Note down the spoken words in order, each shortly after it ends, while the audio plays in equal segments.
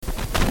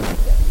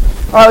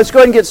All right, let's go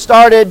ahead and get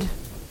started.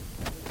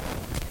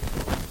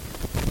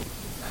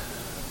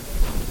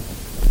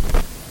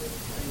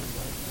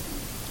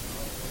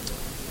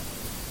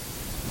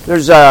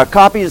 There's a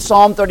copy of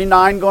Psalm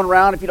 39 going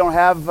around. If you don't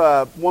have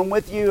one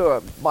with you,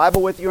 a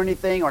Bible with you or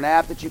anything, or an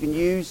app that you can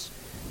use,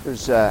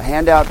 there's a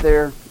handout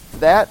there for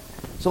that.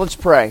 So let's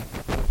pray.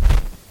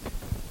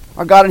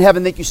 Our God in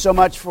heaven, thank you so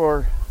much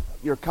for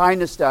your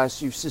kindness to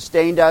us. You've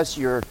sustained us.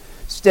 Your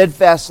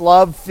steadfast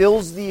love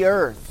fills the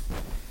earth.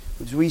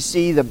 As we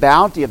see the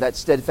bounty of that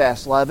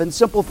steadfast love in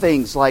simple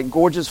things like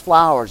gorgeous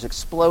flowers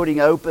exploding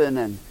open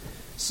and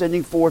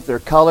sending forth their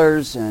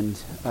colors and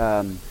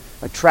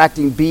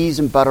attracting bees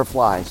and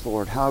butterflies,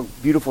 Lord. How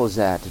beautiful is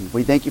that? And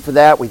we thank you for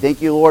that. We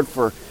thank you, Lord,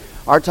 for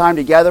our time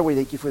together. We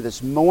thank you for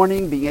this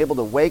morning, being able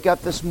to wake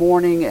up this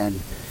morning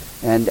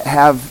and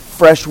have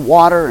fresh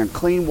water and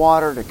clean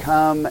water to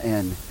come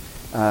and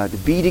to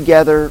be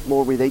together.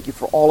 Lord, we thank you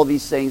for all of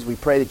these things. We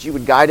pray that you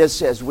would guide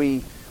us as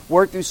we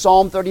work through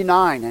Psalm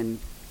 39 and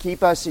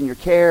keep us in your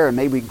care, and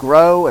may we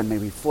grow and may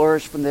we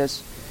flourish from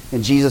this.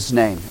 In Jesus'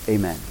 name,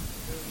 amen.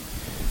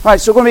 All right,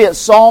 so we're going to be at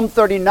Psalm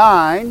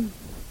 39.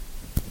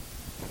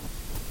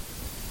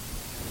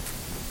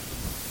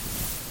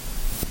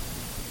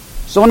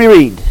 So let me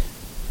read.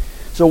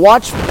 So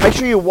make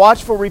sure you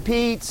watch for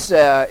repeats,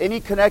 any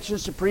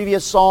connections to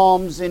previous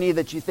Psalms, any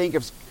that you think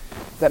of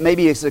that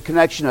maybe is a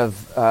connection of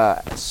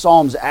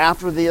Psalms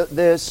after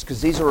this,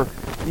 because these are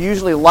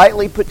usually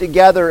lightly put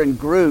together in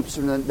groups,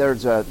 and then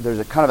there's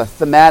a kind of a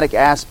thematic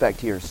aspect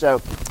here. So,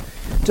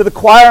 to the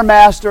choir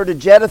master, to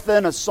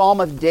Jeduthun, a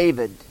psalm of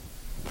David.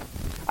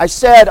 I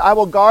said, I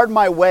will guard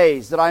my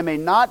ways, that I may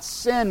not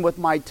sin with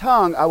my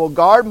tongue. I will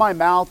guard my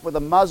mouth with a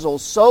muzzle,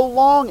 so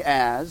long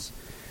as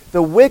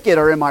the wicked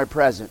are in my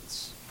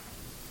presence.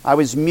 I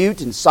was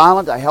mute and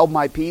silent. I held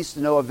my peace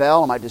to no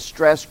avail, and my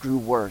distress grew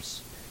worse.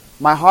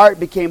 My heart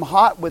became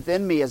hot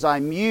within me as I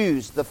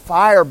mused. The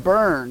fire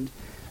burned.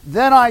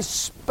 Then I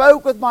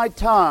spoke with my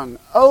tongue.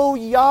 O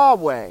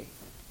Yahweh,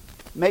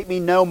 make me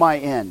know my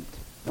end.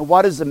 And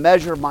what is the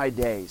measure of my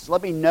days?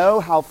 Let me know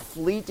how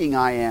fleeting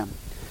I am.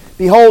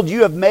 Behold,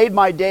 you have made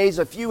my days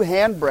a few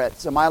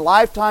handbreadths, and my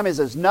lifetime is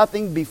as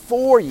nothing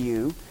before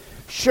you.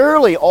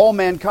 Surely all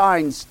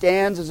mankind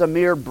stands as a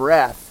mere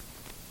breath.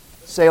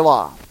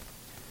 Selah.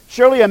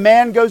 Surely a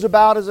man goes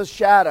about as a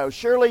shadow.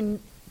 Surely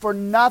for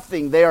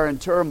nothing they are in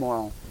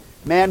turmoil.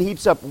 Man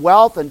heaps up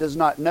wealth and does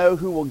not know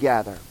who will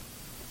gather.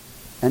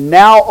 And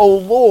now, O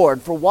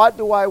Lord, for what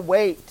do I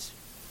wait?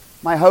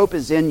 My hope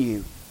is in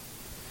you.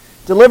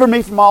 Deliver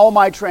me from all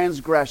my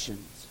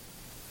transgressions.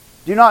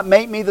 Do not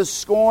make me the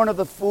scorn of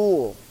the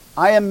fool.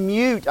 I am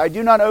mute. I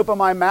do not open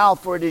my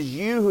mouth, for it is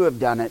you who have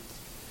done it.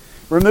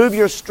 Remove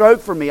your stroke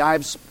from me. I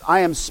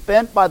am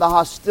spent by the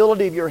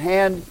hostility of your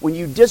hand. When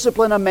you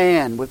discipline a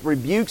man with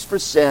rebukes for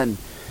sin,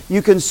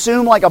 you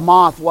consume like a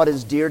moth what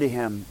is dear to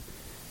him.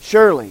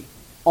 Surely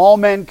all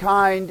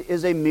mankind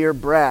is a mere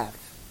breath.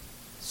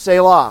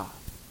 Selah.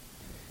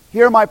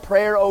 Hear my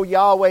prayer, O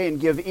Yahweh, and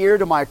give ear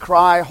to my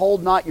cry.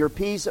 Hold not your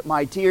peace at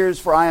my tears,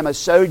 for I am a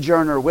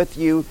sojourner with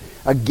you,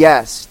 a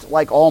guest,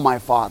 like all my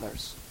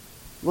fathers.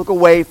 Look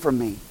away from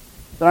me,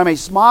 that I may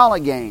smile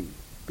again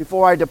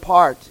before I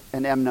depart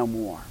and am no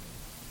more.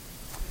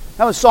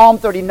 That was Psalm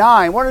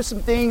 39. What are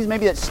some things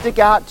maybe that stick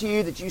out to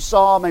you that you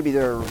saw? Maybe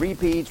there are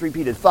repeats,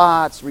 repeated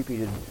thoughts,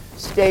 repeated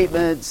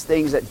statements,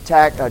 things that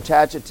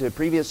attach it to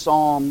previous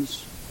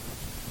Psalms.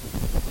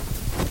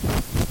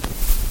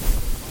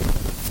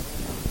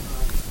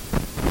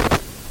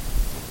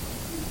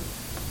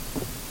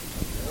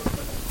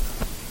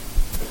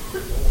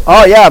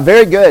 Oh yeah,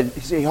 very good.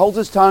 He holds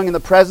his tongue in the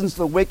presence of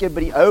the wicked,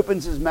 but he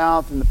opens his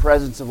mouth in the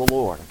presence of the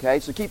Lord. Okay,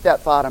 so keep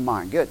that thought in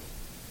mind. Good.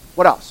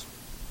 What else?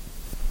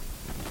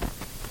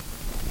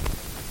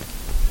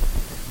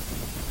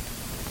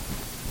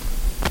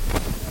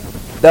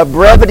 The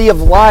brevity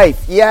of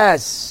life,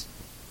 yes.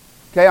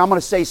 Okay, I'm going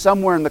to say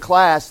somewhere in the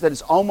class that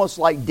it's almost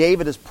like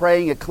David is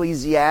praying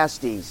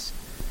Ecclesiastes.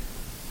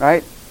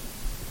 Right?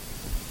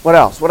 What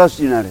else? What else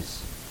do you notice?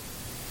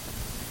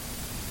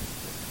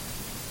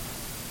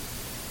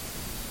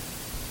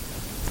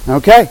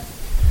 Okay.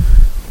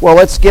 Well,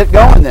 let's get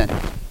going then.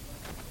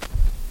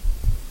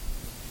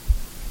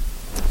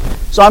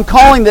 So I'm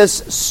calling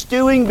this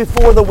stewing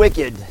before the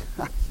wicked.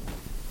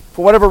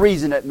 For whatever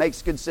reason, it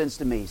makes good sense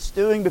to me.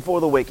 Stewing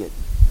before the wicked.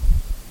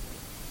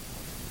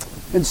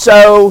 And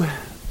so,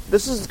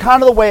 this is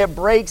kind of the way it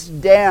breaks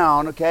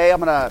down, okay?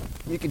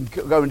 You can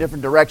go in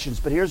different directions,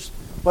 but here's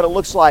what it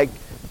looks like.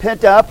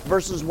 Pent up,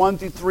 verses 1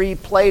 through 3,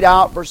 played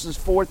out, verses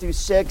 4 through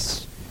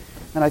 6.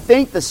 And I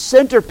think the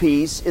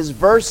centerpiece is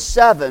verse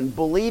 7,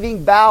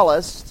 believing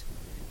ballast.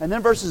 And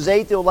then verses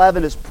 8 through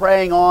 11 is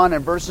praying on,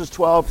 and verses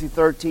 12 through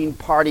 13,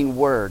 parting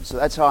words. So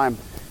that's how I'm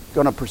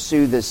going to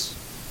pursue this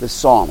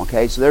psalm,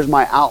 okay? So there's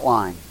my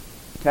outline,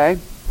 okay?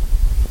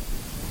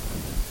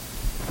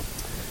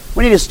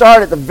 We need to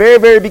start at the very,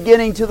 very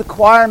beginning to the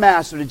choir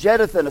master, to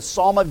Jeduthun, a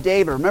psalm of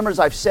David. Remember, as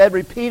I've said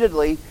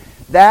repeatedly,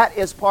 that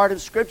is part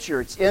of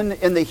Scripture. It's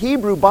in the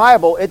Hebrew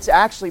Bible, it's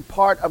actually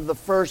part of the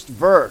first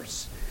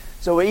verse.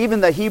 So even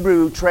the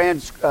Hebrew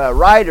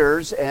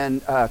writers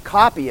and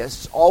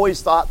copyists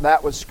always thought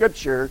that was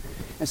Scripture.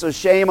 And so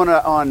shame on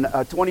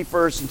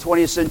 21st and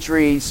 20th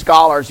century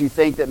scholars who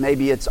think that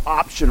maybe it's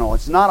optional.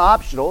 It's not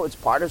optional. It's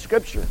part of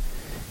Scripture.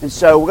 And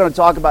so we're going to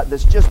talk about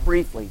this just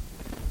briefly.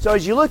 So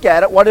as you look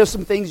at it, what are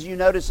some things you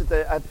notice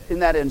in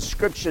that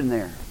inscription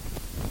there?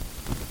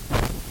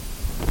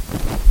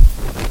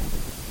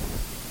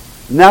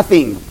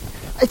 Nothing.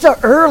 It's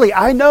early.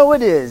 I know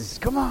it is.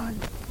 Come on.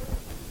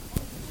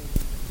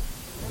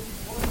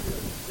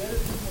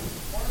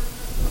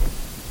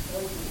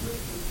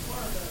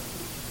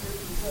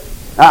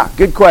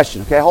 Good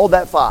question. Okay, hold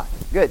that thought.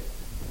 Good.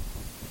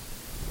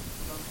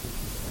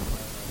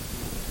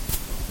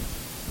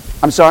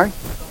 I'm sorry?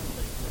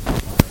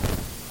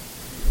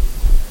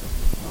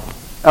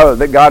 Oh,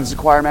 that God is the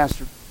choir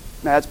master?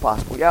 No, that's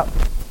possible. Yep.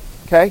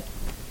 Okay.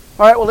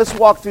 All right, well, let's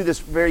walk through this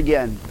very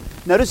again.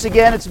 Notice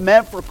again, it's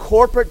meant for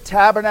corporate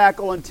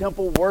tabernacle and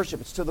temple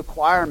worship. It's to the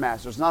choir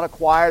master. It's not a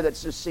choir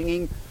that's just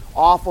singing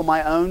off on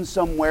my own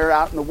somewhere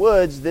out in the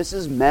woods. This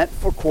is meant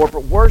for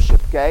corporate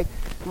worship, okay?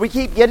 We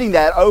keep getting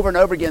that over and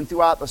over again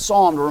throughout the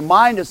Psalm to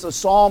remind us the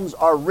Psalms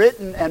are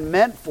written and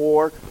meant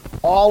for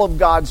all of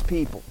God's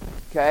people,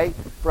 okay,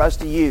 for us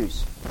to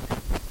use.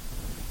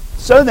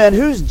 So then,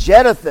 who's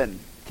Jeduthun?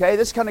 Okay,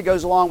 this kind of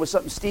goes along with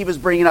something Steve was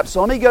bringing up.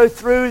 So let me go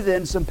through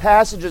then some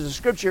passages of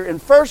Scripture in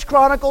 1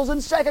 Chronicles and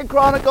 2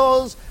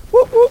 Chronicles.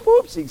 Whoop, whoop,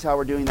 whoop. See how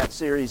we're doing that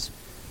series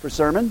for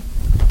sermon.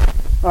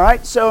 All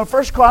right, so in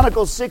 1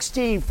 Chronicles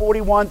 16,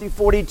 41 through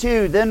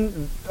 42,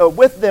 then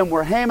with them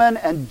were Haman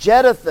and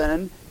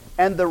Jeduthun,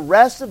 and the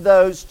rest of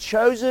those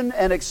chosen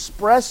and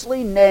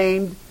expressly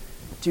named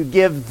to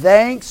give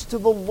thanks to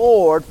the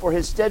Lord, for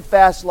his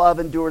steadfast love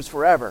endures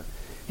forever.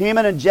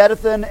 Heman and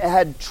Jeduthun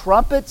had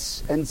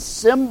trumpets and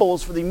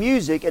cymbals for the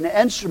music and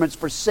instruments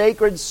for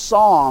sacred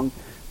song.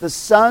 The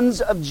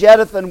sons of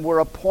Jeduthun were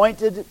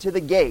appointed to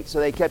the gate. So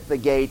they kept the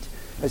gate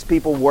as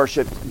people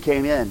worshipped and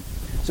came in.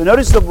 So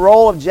notice the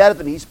role of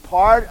Jeduthun. He's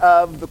part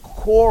of the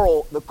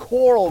choral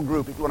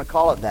group, if you want to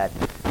call it that.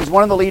 He's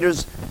one of the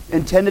leaders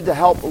intended to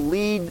help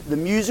lead the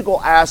musical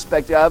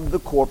aspect of the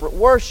corporate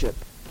worship.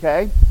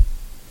 Okay?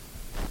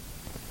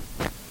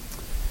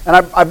 And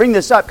I bring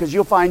this up because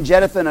you'll find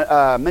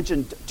Jeduthun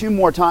mentioned two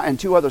more times in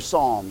two other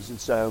Psalms. And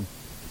so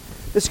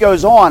this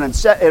goes on in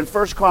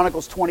 1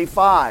 Chronicles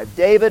 25.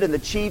 David and the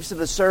chiefs of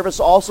the service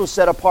also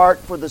set apart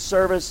for the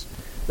service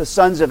the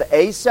sons of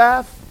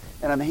Asaph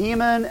and of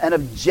Heman and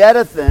of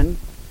Jeduthun,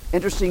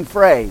 interesting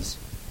phrase,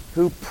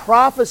 who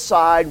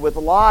prophesied with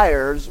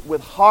lyres,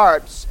 with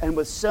harps, and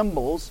with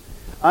cymbals,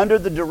 under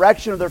the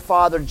direction of their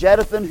father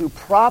Jeduthun, who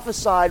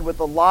prophesied with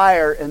the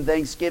lyre in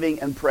thanksgiving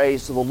and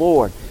praise to the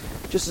Lord.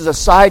 Just as a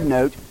side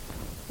note,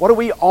 what do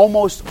we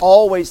almost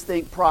always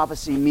think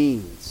prophecy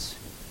means?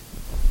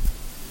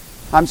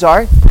 I'm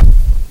sorry?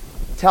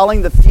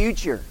 Telling the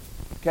future.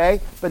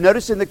 Okay? But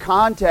notice in the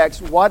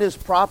context, what does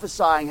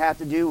prophesying have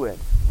to do with?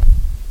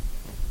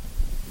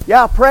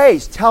 Yeah,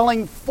 praise.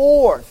 Telling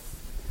forth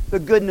the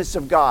goodness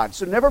of God.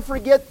 So never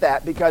forget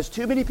that, because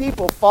too many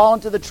people fall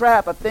into the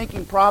trap of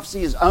thinking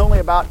prophecy is only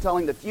about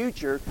telling the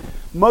future.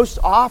 Most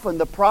often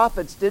the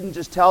prophets didn't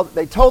just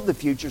they told the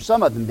future,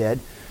 some of them did,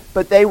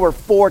 but they were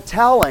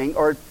foretelling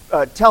or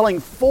telling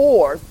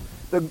forth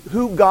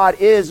who God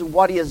is and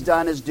what he has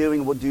done, is doing,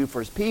 and will do for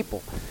his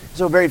people.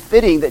 So very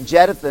fitting that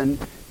Jeduthun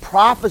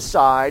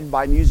prophesied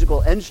by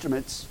musical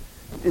instruments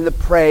in the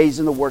praise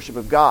and the worship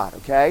of God.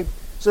 Okay?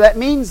 So that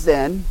means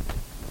then,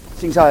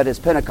 seeing how it is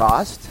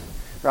Pentecost,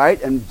 right?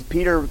 And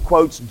Peter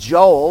quotes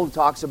Joel, who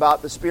talks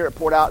about the Spirit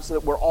poured out so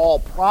that we're all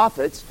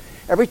prophets.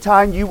 Every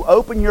time you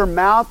open your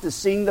mouth to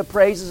sing the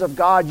praises of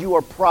God, you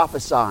are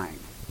prophesying.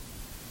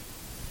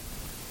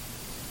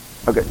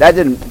 Okay, that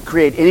didn't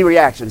create any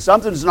reaction.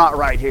 Something's not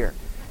right here.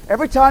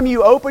 Every time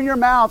you open your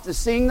mouth to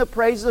sing the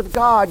praises of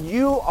God,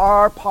 you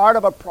are part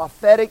of a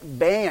prophetic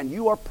band.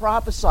 You are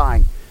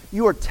prophesying.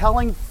 You are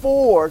telling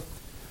forth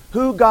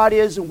who God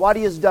is and what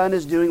he has done,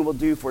 is doing, and will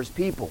do for his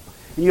people.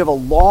 And you have a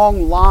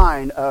long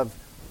line of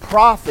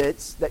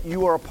prophets that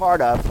you are a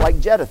part of, like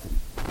Jeduthun.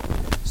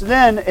 So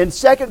then, in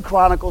 2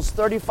 Chronicles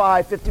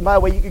 35, 50, by the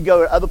way, you could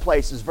go to other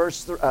places.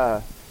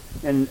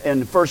 In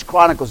 1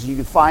 Chronicles, you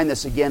can find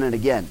this again and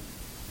again.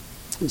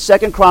 In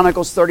 2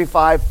 Chronicles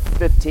 35,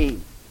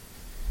 15.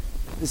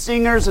 The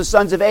singers, the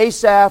sons of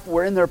Asaph,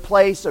 were in their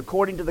place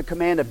according to the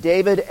command of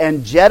David,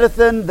 and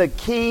Jeduthun the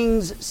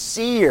king's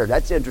seer.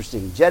 That's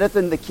interesting.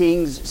 Jeduthun the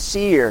king's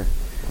seer,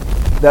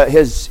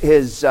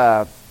 his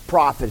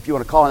prophet, if you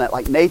want to call him that,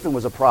 like Nathan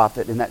was a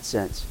prophet in that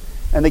sense.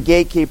 And the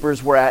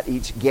gatekeepers were at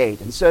each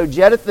gate. And so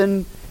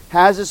Jeduthun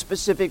has a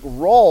specific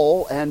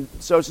role, and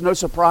so it's no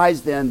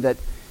surprise then that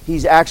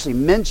he's actually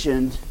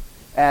mentioned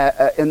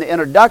in the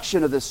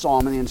introduction of this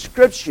psalm, in the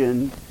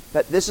inscription,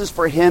 that this is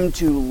for him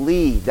to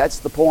lead. That's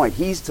the point.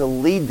 He's to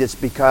lead this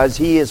because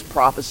he is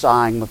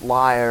prophesying with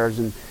lyres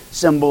and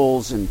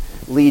cymbals and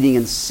leading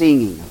and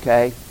singing.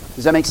 Okay?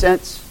 Does that make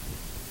sense?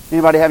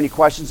 Anybody have any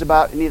questions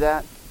about any of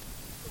that?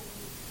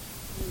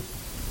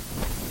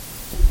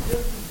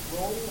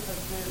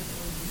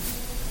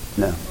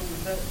 No.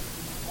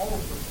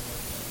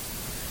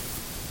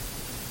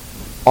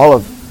 All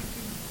of.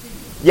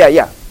 Yeah,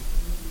 yeah.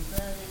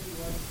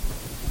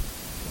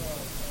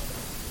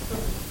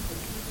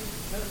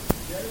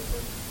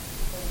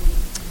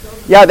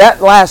 Yeah,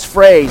 that last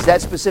phrase,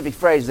 that specific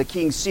phrase, the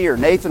king's seer.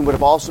 Nathan would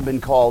have also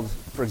been called,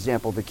 for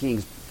example, the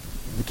king's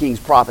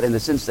prophet, in the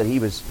sense that he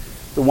was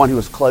the one who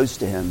was close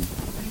to him.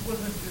 He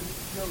wasn't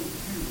just Joe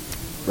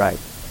Jew. Right.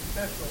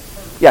 Special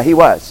person. Yeah, he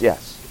was.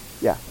 Yes.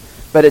 Yeah.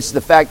 But it's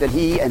the fact that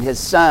he and his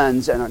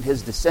sons and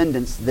his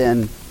descendants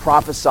then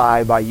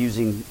prophesy by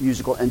using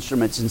musical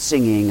instruments and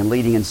singing and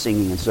leading and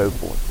singing and so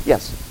forth.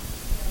 Yes.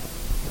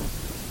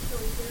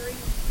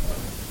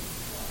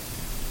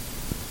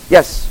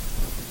 Yes.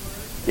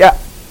 Yeah.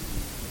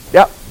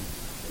 Yep.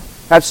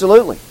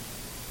 Absolutely.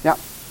 Yeah.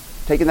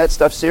 Taking that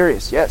stuff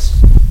serious. Yes.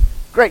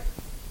 Great.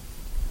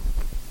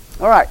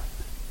 All right.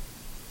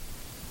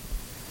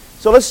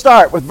 So let's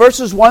start with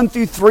verses 1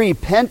 through 3,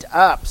 pent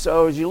up.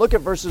 So as you look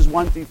at verses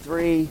 1 through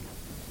 3,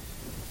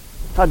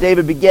 how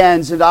David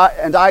begins, and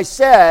I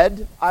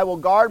said, I will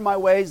guard my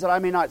ways that I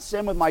may not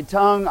sin with my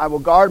tongue. I will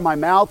guard my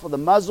mouth with a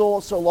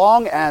muzzle, so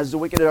long as the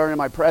wicked are in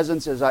my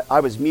presence. As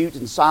I was mute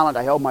and silent,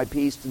 I held my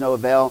peace to no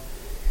avail.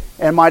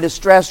 And my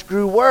distress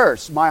grew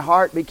worse. My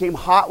heart became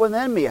hot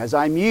within me. As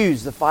I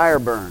mused, the fire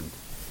burned.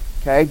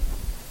 Okay?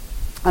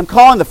 I'm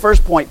calling the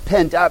first point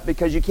pent up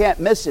because you can't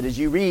miss it as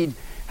you read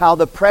how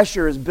the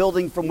pressure is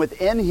building from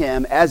within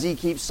him as he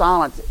keeps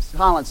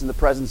silence in the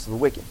presence of the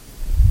wicked.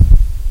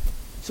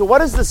 So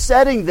what is the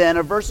setting then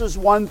of verses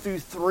 1 through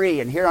 3?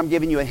 And here I'm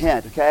giving you a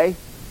hint, okay?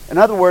 In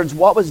other words,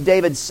 what was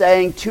David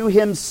saying to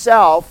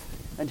himself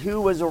and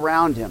who was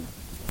around him?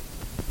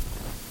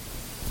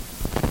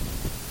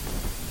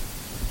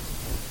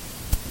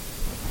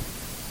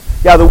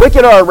 Yeah, the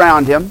wicked are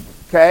around him,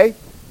 okay?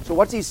 So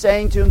what's he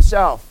saying to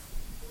himself?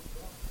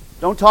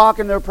 Don't talk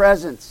in their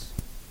presence,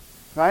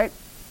 right?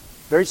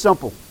 Very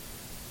simple,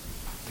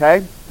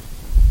 okay?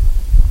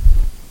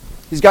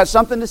 He's got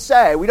something to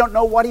say. We don't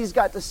know what he's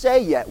got to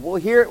say yet. We'll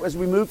hear it as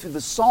we move through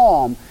the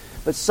psalm,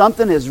 but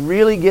something is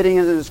really getting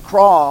into his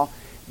craw,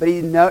 but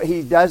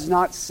he does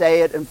not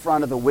say it in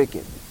front of the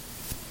wicked.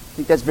 I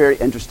think that's very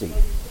interesting.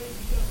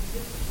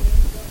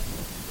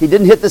 He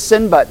didn't hit the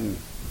sin button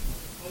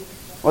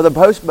or the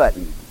post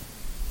button.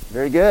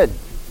 Very good.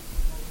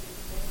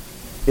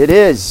 It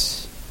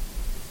is.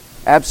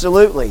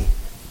 Absolutely.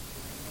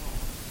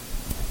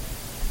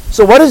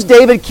 So what is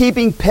David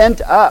keeping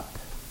pent up?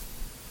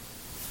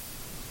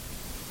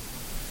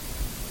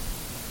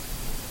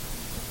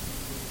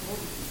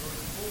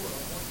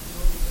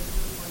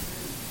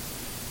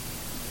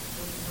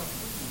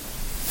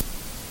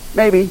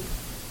 Maybe.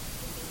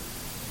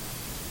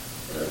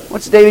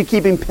 What's David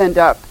keeping pent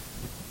up?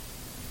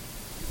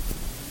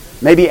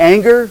 Maybe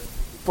anger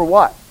for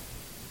what?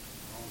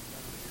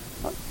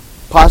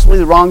 Possibly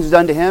the wrongs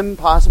done to him,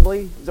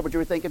 possibly. Is that what you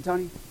were thinking,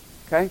 Tony?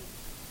 Okay.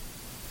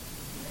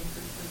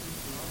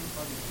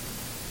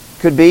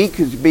 Could be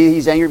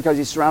he's angry because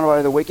he's surrounded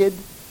by the wicked.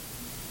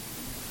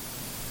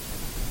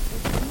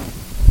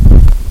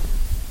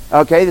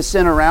 Okay, the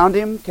sin around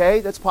him. Okay,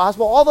 that's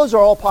possible. All those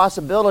are all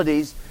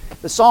possibilities.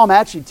 The psalm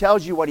actually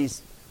tells you what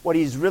he's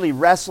really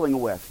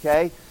wrestling with.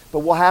 Okay, but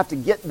we'll have to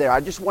get there. I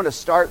just want to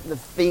start the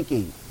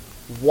thinking.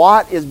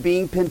 What is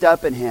being pent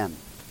up in him?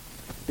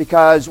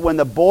 Because when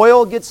the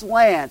boil gets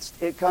lanced,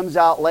 it comes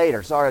out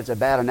later. Sorry, it's a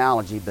bad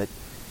analogy, but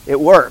it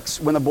works.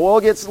 When the boil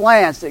gets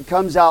lanced, it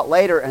comes out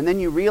later, and then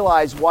you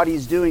realize what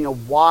he's doing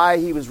and why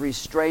he was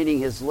restraining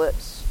his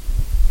lips.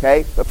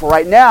 Okay? But for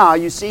right now,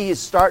 you see he's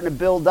starting to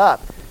build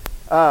up.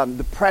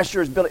 The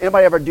pressure is building.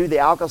 Anybody ever do the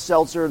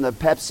Alka-Seltzer and the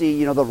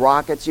Pepsi, the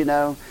rockets,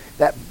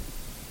 That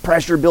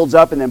pressure builds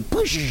up and then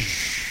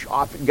push,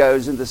 off it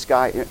goes into the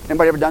sky.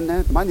 Anybody ever done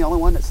that? Am I the only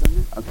one that's done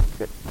that? Okay,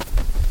 good.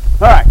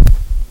 All right.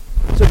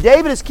 So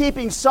David is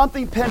keeping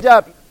something pent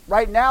up.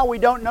 Right now, we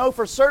don't know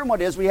for certain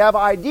what it is. We have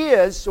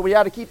ideas, so we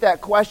got to keep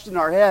that question in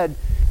our head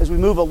as we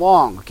move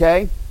along,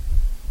 okay?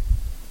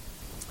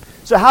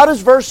 So how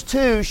does verse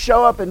 2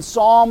 show up in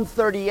Psalm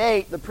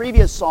 38, the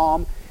previous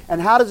psalm, and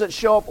how does it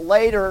show up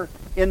later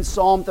in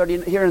Psalm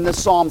 30, here in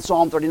this psalm,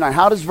 Psalm 39?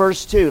 How does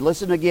verse 2?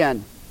 Listen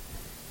again.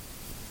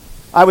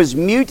 I was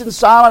mute and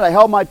silent. I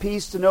held my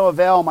peace to no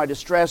avail. My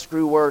distress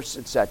grew worse,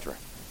 etc.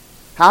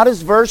 How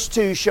does verse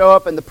 2 show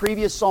up in the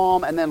previous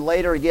psalm and then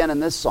later again in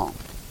this psalm?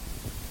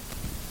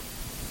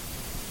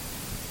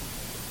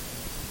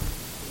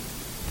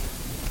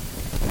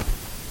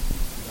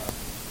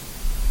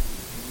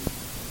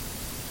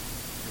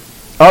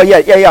 Oh,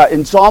 yeah.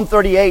 In Psalm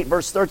 38,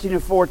 verse 13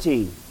 and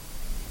 14. I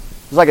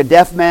was like a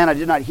deaf man. I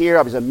did not hear.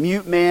 I was a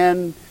mute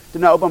man.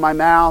 Did not open my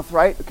mouth.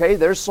 Right? Okay,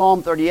 there's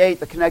Psalm 38,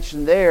 the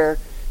connection there.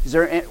 Is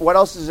there? What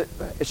else is it?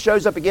 It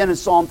shows up again in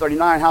Psalm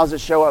 39. How does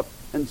it show up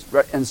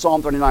in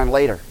Psalm 39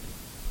 later?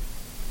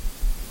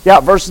 Yeah,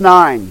 verse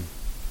 9.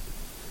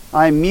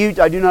 I am mute.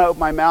 I do not open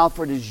my mouth,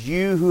 for it is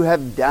you who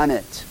have done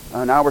it.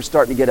 Now we're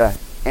starting to get an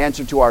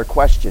answer to our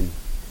question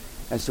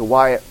as to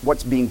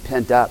what's being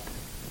pent up.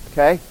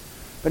 Okay?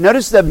 But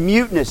notice the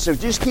muteness. So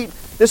just keep...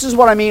 This is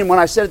what I mean when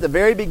I said at the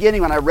very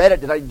beginning when I read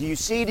it. Do you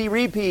see any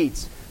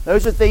repeats?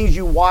 Those are things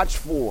you watch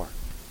for.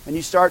 And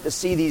you start to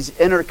see these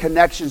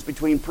interconnections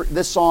between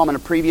this psalm and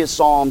the previous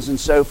psalms and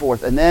so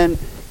forth. And then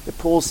it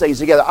pulls things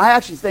together. I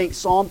actually think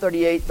Psalm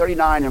 38,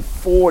 39, and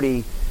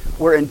 40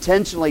 were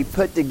intentionally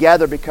put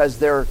together because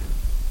they're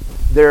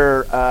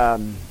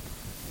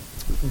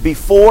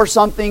before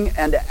something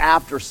and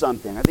after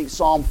something. I think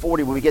Psalm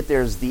 40, when we get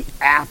there, is the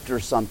after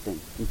something.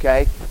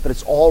 Okay? But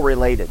it's all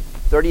related.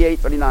 38,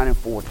 39, and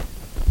 40.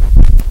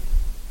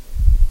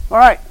 All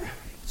right.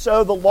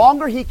 So the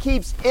longer he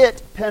keeps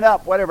it pent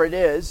up, whatever it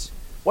is,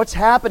 what's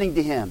happening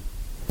to him?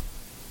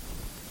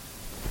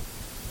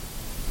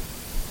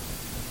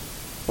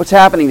 What's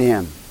happening to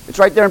him? It's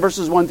right there in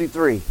verses 1 through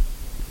 3.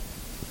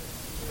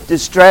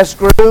 Distress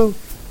grew.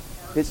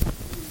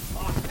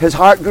 His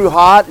heart grew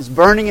hot. It's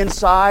burning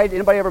inside.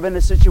 Anybody ever been in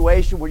a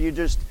situation where you're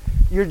just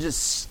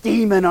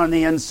steaming on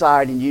the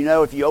inside, and you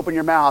know if you open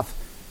your mouth,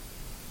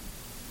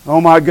 oh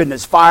my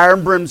goodness, fire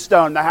and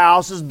brimstone, the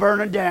house is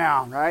burning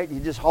down, right? You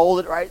just hold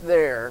it right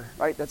there,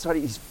 right? That's how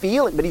he's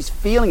feeling, but he's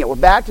feeling it. We're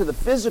back to the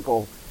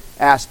physical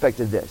aspect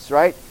of this,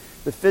 right?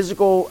 The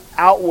physical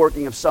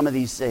outworking of some of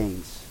these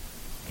things,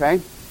 okay?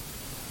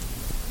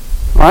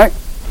 All right?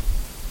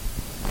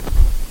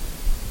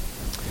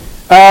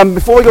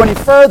 Before we go any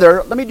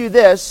further, let me do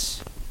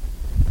this.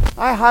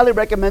 I highly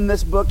recommend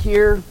this book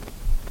here,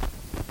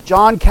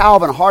 John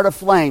Calvin, Heart of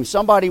Flame.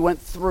 Somebody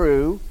went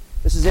through,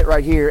 this is it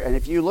right here, and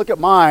if you look at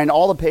mine,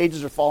 all the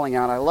pages are falling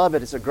out. I love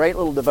it. It's a great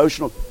little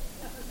devotional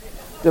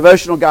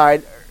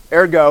guide,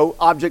 ergo,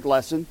 object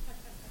lesson,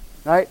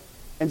 right?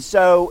 And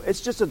so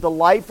it's just a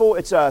delightful,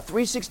 it's a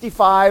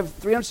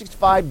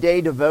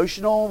 365-day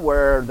devotional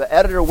where the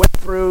editor went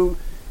through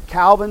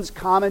Calvin's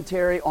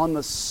commentary on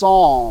the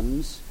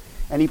Psalms,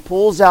 and he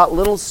pulls out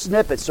little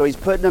snippets. So he's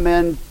putting them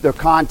in their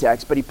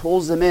context, but he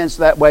pulls them in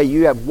so that way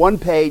you have one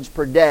page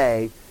per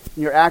day,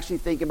 and you're actually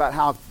thinking about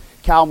how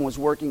Calvin was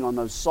working on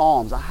those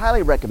Psalms. I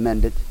highly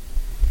recommend it.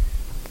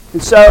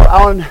 And so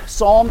on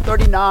Psalm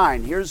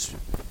 39, here's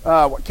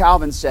what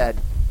Calvin said.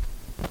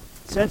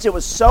 Since it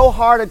was so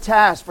hard a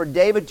task for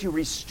David to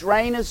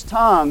restrain his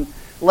tongue,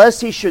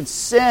 lest he should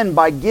sin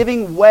by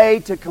giving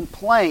way to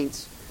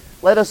complaints,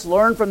 let us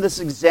learn from this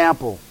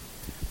example.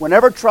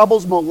 Whenever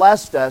troubles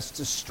molest us,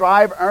 to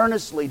strive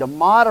earnestly to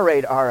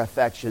moderate our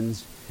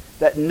affections,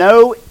 that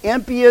no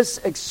impious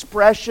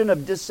expression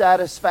of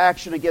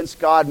dissatisfaction against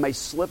God may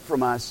slip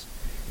from us.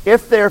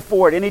 If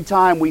therefore at any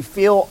time we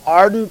feel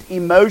ardent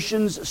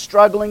emotions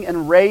struggling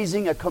and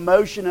raising a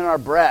commotion in our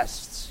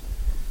breasts,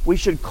 we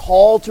should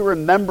call to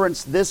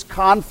remembrance this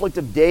conflict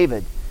of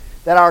David,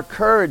 that our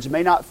courage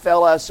may not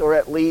fail us, or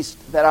at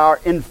least that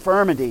our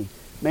infirmity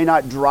may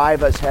not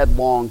drive us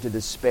headlong to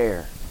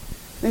despair.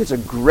 I think it's a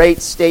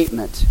great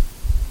statement.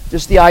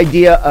 Just the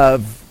idea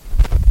of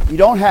you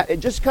don't have,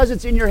 just because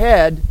it's in your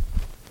head,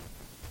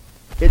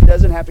 it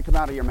doesn't have to come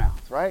out of your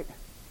mouth, right?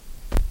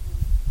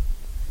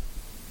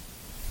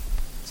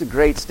 It's a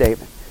great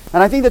statement.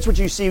 And I think that's what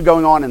you see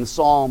going on in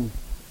Psalm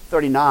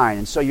 39.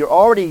 And so you're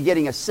already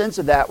getting a sense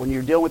of that when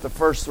you're dealing with the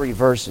first three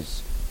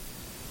verses.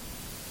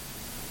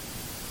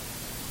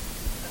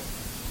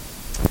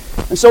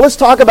 And so let's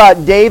talk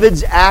about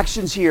David's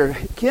actions here.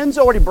 Ken's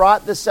already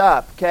brought this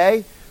up,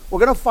 okay? We're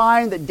going to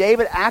find that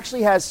David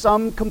actually has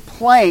some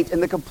complaint,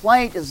 and the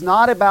complaint is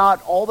not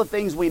about all the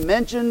things we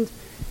mentioned.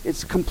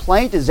 Its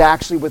complaint is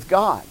actually with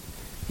God.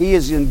 He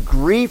is in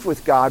grief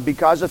with God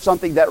because of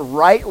something that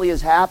rightly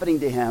is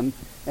happening to him,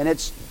 and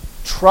it's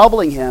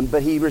troubling him,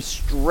 but he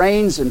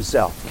restrains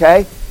himself,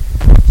 okay?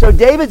 So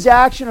David's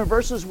action in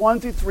verses 1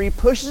 through 3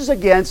 pushes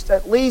against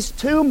at least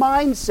two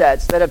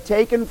mindsets that have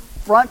taken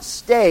front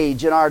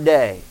stage in our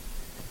day.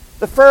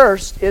 The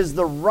first is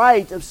the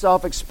right of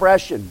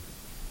self-expression.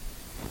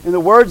 In the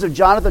words of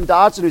Jonathan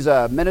Dodson, who's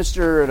a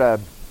minister at a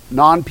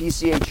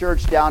non-PCA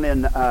church down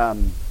in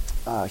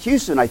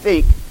Houston, I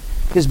think,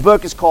 his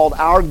book is called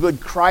Our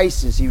Good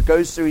Crisis. He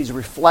goes through, he's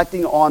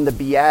reflecting on the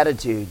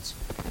Beatitudes.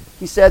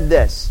 He said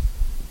this: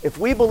 if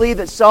we believe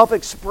that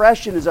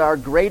self-expression is our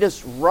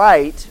greatest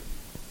right,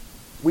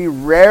 we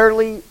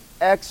rarely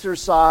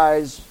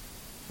exercise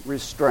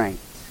restraint.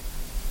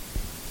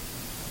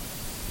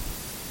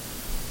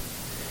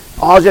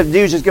 All you have to do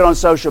is just get on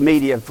social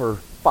media for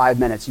 5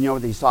 minutes and you know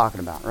what he's talking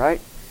about, right?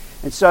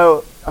 And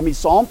so,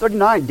 Psalm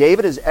 39,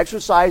 David is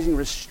exercising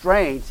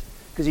restraint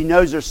because he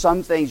knows there's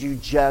some things you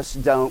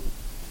just don't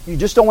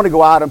want to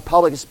go out in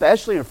public,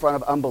 especially in front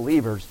of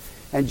unbelievers,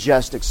 and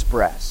just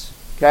express,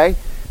 okay?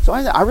 So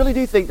I really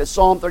do think that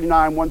Psalm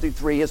 39, 1 through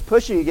 3 is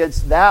pushing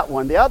against that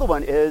one. The other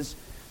one is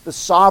the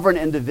sovereign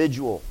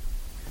individual.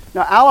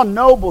 Now, Alan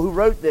Noble, who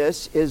wrote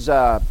this, is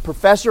a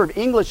professor of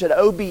English at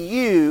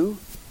OBU,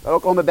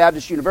 Oklahoma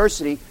Baptist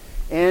University,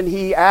 and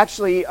he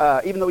actually,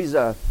 even though he's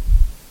a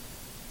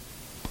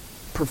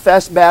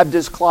professed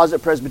Baptist,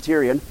 closet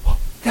Presbyterian,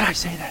 did I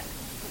say that?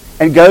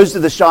 And goes to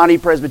the Shawnee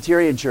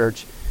Presbyterian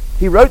Church,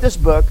 he wrote this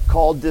book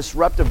called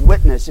Disruptive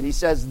Witness, and he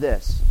says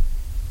this: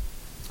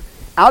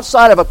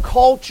 outside of a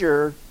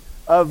culture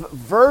of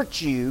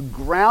virtue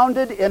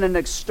grounded in an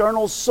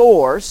external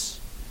source,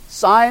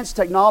 Science,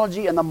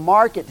 technology, and the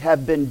market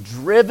have been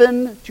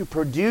driven to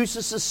produce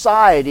a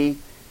society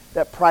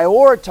that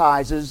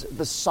prioritizes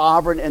the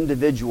sovereign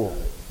individual.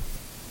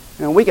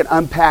 And we can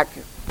unpack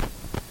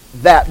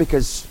that,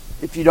 because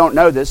if you don't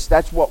know this,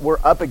 that's what we're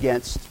up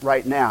against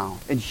right now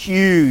in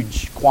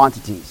huge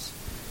quantities.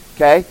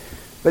 Okay?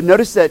 But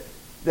notice that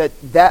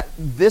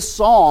this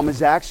psalm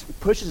is actually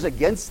pushes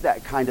against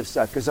that kind of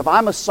stuff. Because if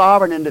I'm a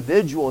sovereign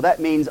individual, that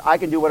means I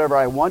can do whatever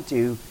I want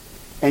to,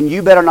 and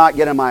you better not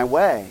get in my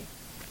way.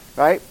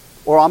 Right?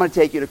 Or I'm going to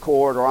take you to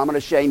court, or I'm going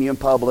to shame you in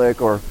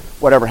public, or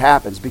whatever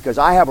happens, because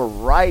I have a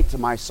right to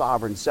my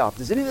sovereign self.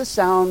 Does any of this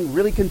sound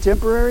really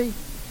contemporary?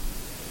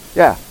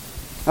 Yeah.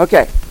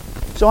 Okay.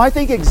 So I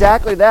think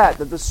exactly that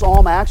the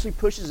psalm actually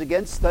pushes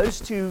against those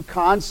two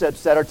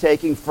concepts that are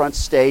taking front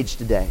stage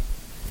today.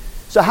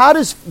 So how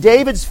does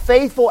David's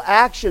faithful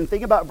action,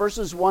 think about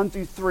verses 1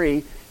 through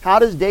 3, how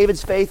does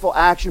David's faithful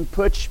action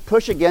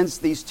push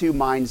against these two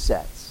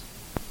mindsets?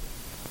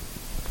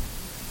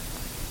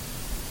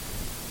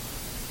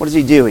 What is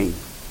he doing?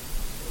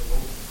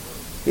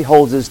 He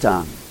holds his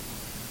tongue.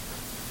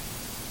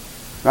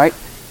 Right?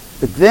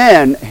 But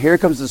then, here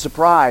comes the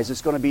surprise.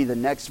 It's going to be the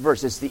next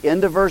verse. It's the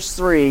end of verse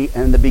 3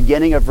 and the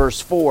beginning of verse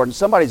 4. And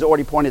somebody's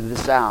already pointed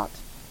this out.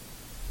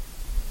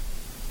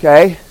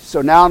 Okay?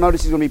 So now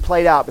notice he's going to be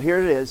played out. But here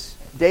it is.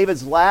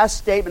 David's last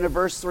statement of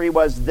verse 3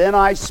 was, "Then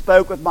I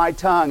spoke with my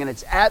tongue." And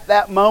it's at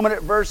that moment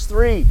at verse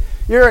 3.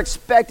 You're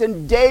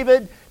expecting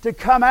David to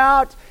come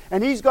out,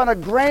 and he's going to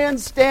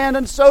grandstand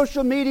on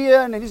social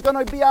media, and he's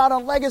going to be out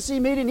on Legacy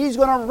Meeting. He's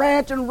going to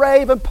rant and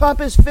rave and pump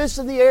his fists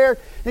in the air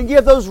and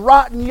give those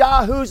rotten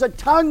yahoos a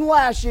tongue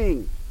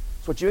lashing.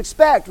 That's what you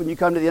expect when you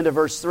come to the end of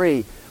verse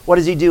 3. What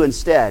does he do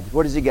instead?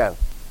 Where does he go?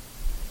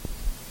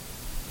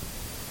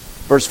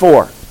 Verse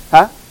 4.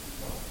 Huh?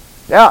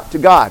 Yeah, to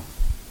God.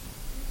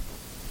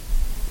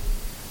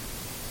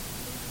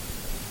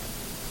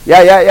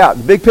 Yeah.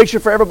 The big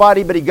picture for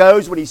everybody, but he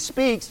goes, when he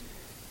speaks,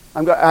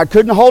 I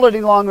couldn't hold it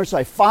any longer, so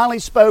I finally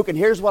spoke, and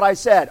here's what I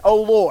said.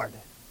 "Oh, Lord."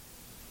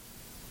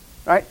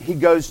 Right? He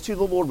goes to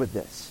the Lord with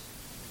this.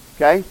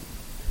 Okay?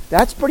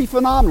 That's pretty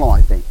phenomenal,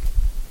 I think.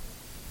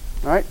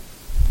 All right?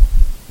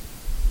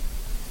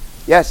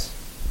 Yes?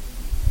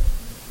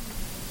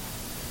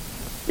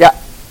 Yeah.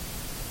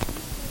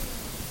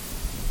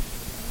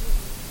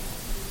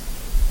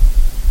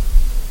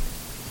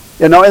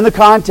 You know, in the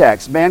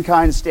context,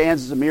 mankind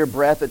stands as a mere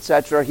breath,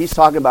 etc. He's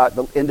talking about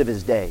the end of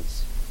his days.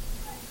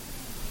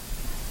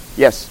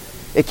 Yes,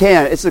 it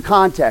can. It's the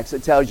context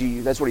that tells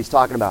you that's what he's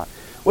talking about.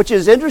 Which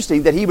is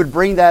interesting that he would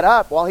bring that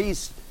up while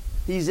he's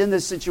in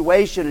this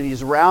situation and he's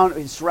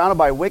surrounded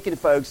by wicked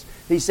folks.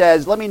 He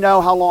says, "Let me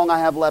know how long I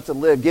have left to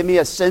live. Give me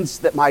a sense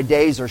that my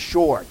days are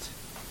short."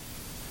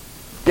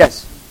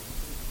 Yes.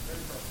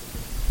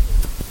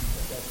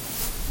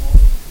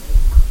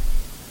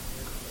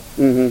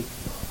 Mm-hmm.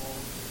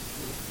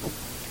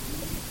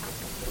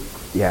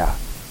 Yeah.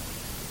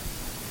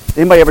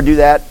 Anybody ever do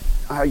that?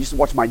 I used to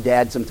watch my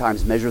dad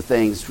sometimes measure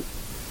things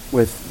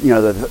with,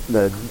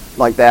 the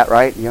like that,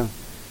 right?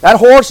 That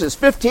horse is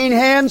 15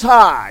 hands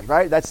high,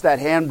 right? That's that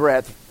hand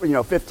breadth,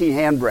 15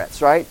 hand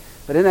breadths, right?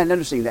 But isn't that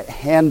interesting, that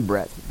hand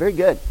breadth? Very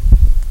good.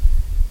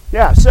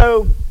 Yeah,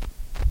 so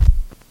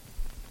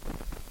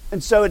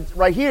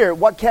right here,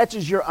 what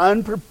catches you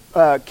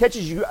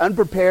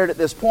unprepared at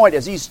this point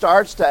as he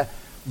starts to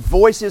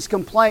voice his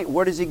complaint.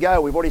 Where does he go?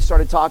 We've already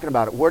started talking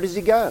about it. Where does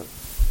he go?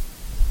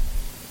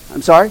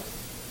 I'm sorry?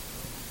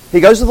 He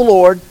goes to the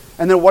Lord,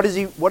 and then what does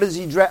he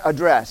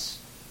address?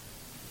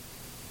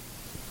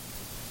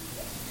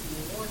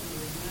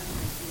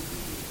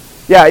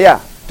 Yeah.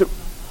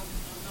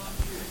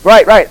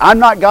 Right. I'm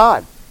not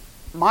God.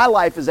 My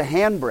life is a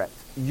handbreadth.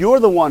 You're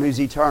the one who's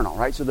eternal,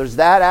 right? So there's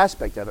that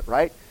aspect of it,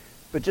 right?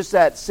 But just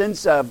that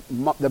sense of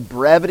the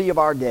brevity of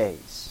our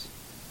days,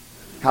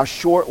 how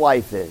short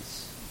life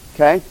is,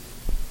 okay?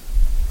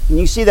 And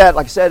you see that,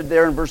 like I said,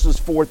 there in verses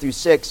 4 through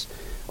 6.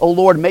 "O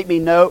Lord, make me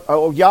know,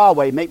 O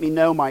Yahweh, make me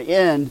know my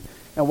end,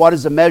 and what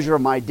is the measure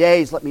of my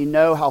days. Let me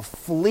know how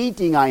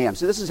fleeting I am."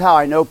 So this is how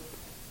I know,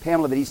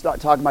 Pamela, that he's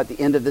not talking about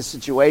the end of this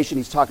situation.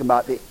 He's talking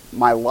about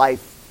my life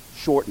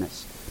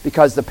shortness,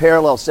 because the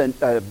parallel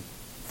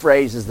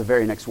phrase is the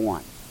very next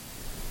one.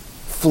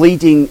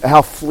 Fleeting,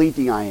 how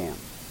fleeting I am.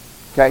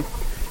 Okay?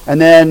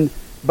 And then,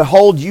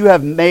 "Behold, you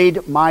have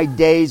made my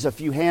days a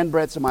few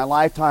handbreadths, and my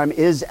lifetime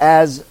is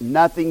as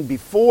nothing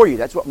before you."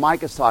 That's what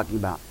Micah's talking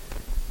about.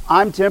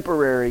 I'm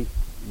temporary,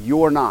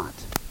 you're not,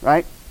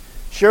 right?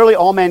 "Surely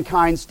all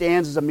mankind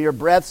stands as a mere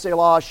breath,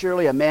 Selah.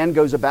 Surely a man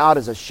goes about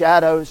as a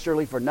shadow.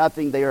 Surely for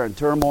nothing they are in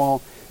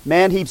turmoil.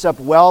 Man heaps up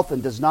wealth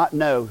and does not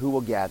know who will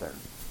gather."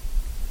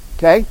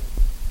 Okay?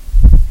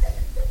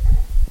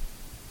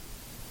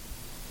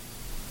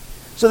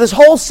 So this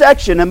whole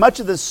section and much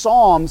of this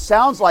psalm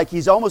sounds like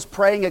he's almost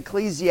praying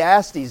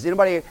Ecclesiastes. Does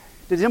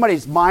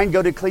anybody's mind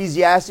go to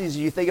Ecclesiastes as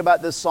you think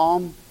about this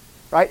psalm?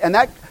 Right? And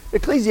that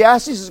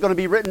Ecclesiastes is going to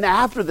be written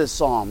after this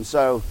psalm.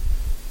 So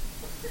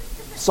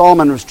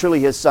Solomon was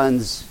truly his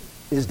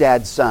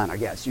dad's son, I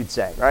guess you'd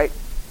say, right?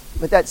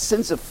 But that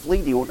sense of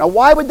fleeting. Now,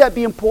 why would that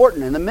be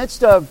important? In the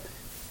midst of,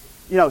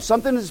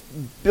 something is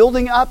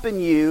building up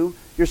in you,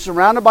 you're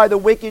surrounded by the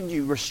wicked,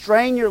 you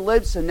restrain your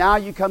lips, and now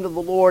you come to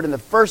the Lord, and the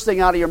first thing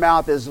out of your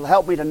mouth is,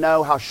 help me to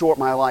know how short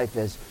my life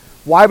is.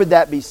 Why would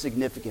that be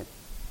significant?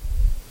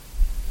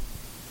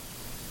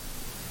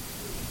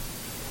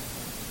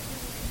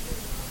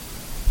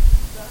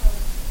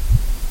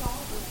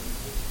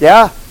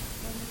 Yeah.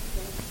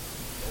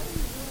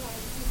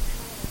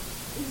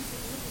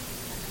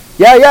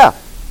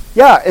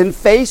 Yeah, in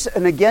face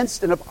and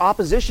against and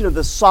opposition of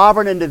the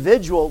sovereign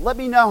individual, let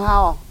me know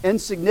how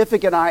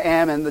insignificant I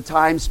am in the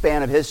time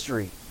span of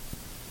history.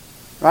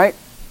 Right?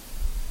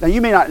 Now, you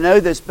may not know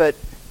this, but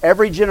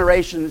every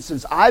generation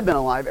since I've been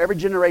alive, every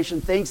generation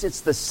thinks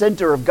it's the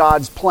center of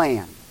God's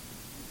plan.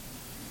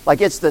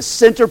 Like it's the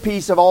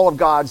centerpiece of all of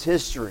God's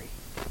history.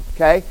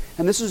 Okay?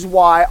 And this is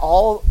why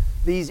all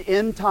these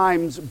end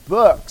times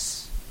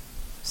books,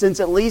 since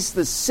at least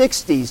the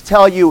 60s,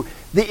 tell you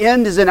the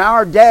end is in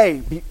our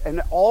day,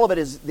 and all of it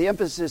is, the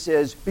emphasis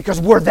is,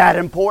 because we're that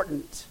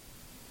important.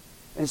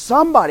 And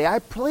somebody,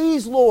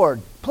 please,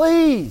 Lord,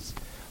 please,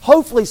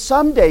 hopefully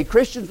someday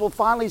Christians will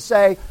finally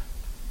say,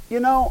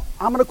 I'm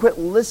going to quit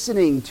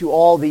listening to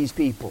all these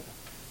people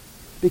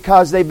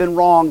because they've been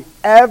wrong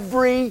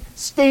every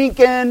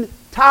stinking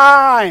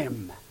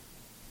time.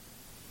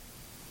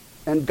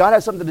 And God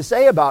has something to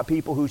say about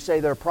people who say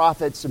they're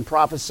prophets and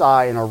prophesy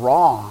and are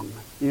wrong.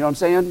 You know what I'm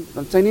saying? I'm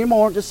not saying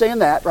anymore, just saying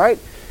that, right?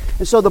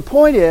 And so the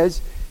point is,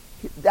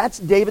 that's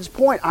David's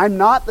point. I'm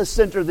not the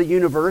center of the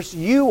universe.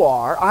 You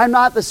are. I'm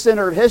not the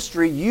center of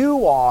history.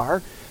 You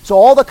are. So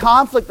all the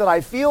conflict that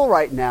I feel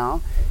right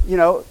now,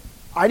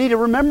 I need to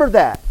remember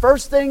that.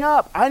 First thing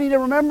up, I need to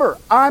remember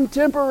I'm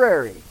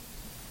temporary.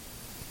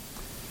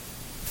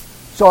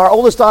 So our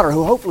oldest daughter,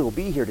 who hopefully will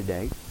be here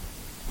today,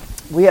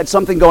 we had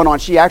something going on.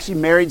 She actually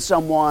married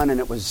someone, and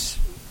it was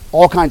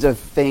all kinds of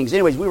things.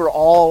 Anyways, we were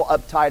all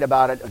uptight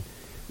about it.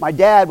 My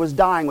dad was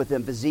dying with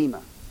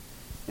emphysema.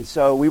 And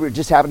so we were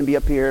just happened to be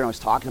up here, and I was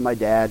talking to my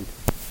dad.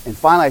 And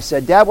finally I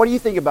said, Dad, what do you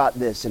think about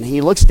this? And he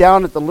looks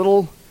down at the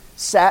little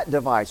SAT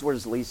device.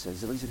 Where's Lisa?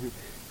 Is Lisa here?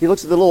 He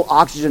looks at the little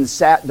oxygen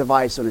SAT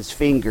device on his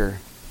finger.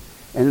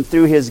 And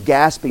through his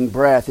gasping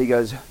breath, he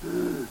goes,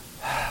 in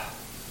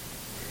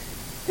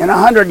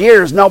 100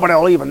 years, nobody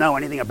will even know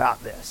anything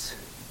about this.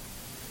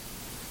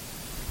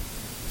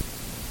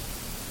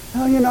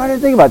 Oh, I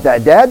didn't think about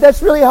that, Dad.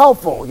 That's really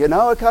helpful. It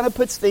kind of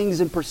puts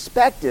things in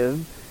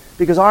perspective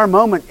because our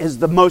moment is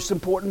the most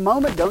important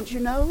moment, don't you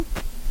know?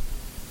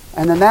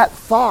 And then that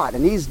thought,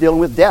 and he's dealing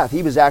with death.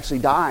 He was actually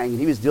dying, and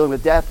he was dealing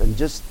with death, and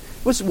just,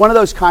 it was one of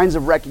those kinds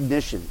of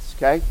recognitions,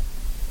 okay?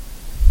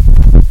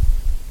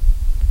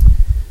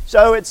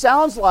 So it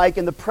sounds like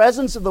in the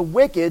presence of the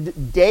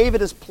wicked,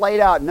 David is played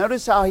out.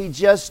 Notice how he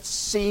just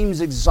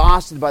seems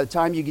exhausted by the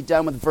time you get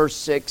done with verse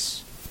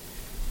 6.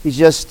 He's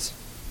just...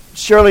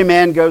 Surely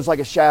man goes like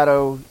a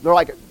shadow.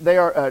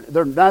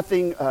 They're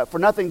nothing. For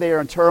nothing they are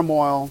in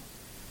turmoil.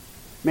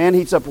 Man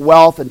heaps up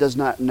wealth and does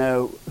not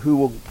know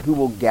who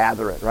will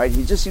gather it. Right?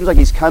 He just seems like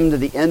he's come to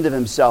the end of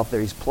himself there.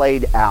 He's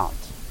played out.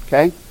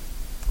 Okay.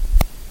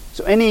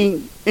 So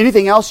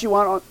anything else you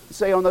want to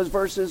say on those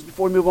verses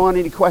before we move on?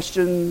 Any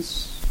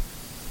questions?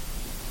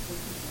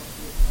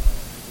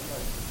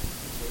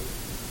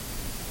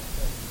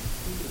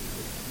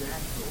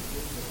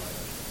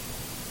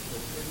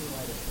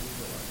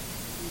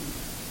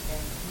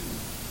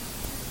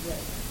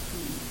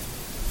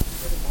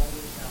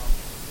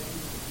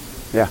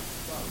 Yeah.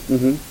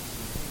 Mm-hmm.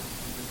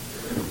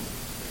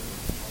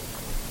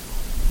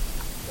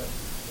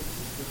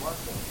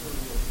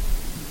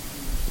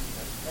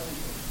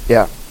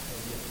 Yeah.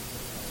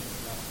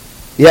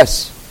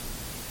 Yes.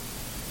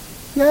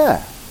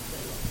 Yeah.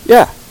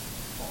 Yeah.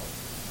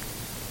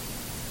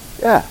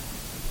 Yeah.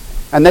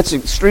 And that's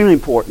extremely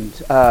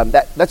important.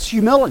 That's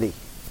humility.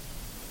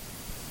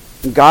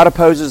 And God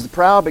opposes the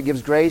proud but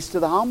gives grace to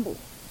the humble.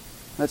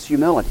 That's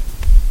humility.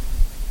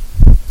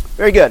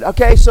 Very good.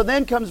 Okay, so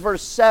then comes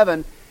verse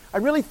 7. I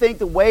really think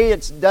the way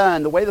it's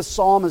done, the way the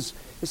psalm is,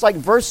 it's like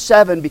verse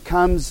 7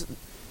 becomes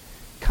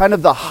kind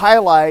of the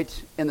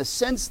highlight in the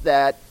sense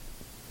that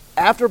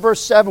after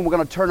verse 7, we're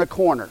going to turn a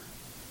corner.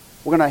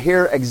 We're going to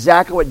hear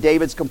exactly what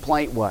David's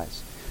complaint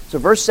was. So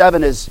verse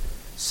 7 is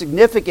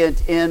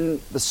significant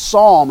in the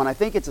psalm, and I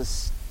think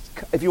it's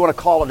if you want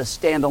to call it a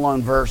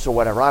standalone verse or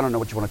whatever. I don't know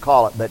what you want to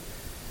call it. But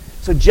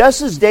so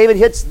just as David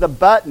hits the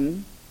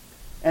button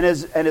and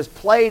is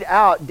played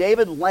out,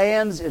 David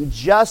lands in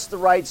just the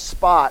right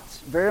spot,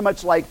 very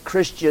much like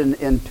Christian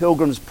in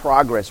Pilgrim's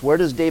Progress. Where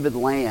does David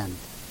land?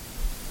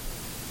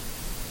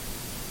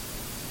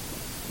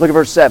 Look at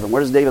verse 7.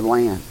 Where does David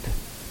land?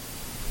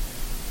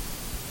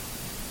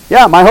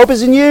 Yeah, my hope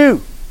is in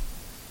you.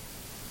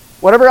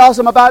 Whatever else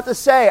I'm about to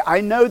say,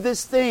 I know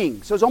this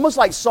thing. So it's almost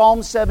like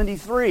Psalm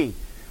 73.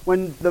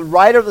 When the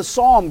writer of the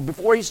psalm,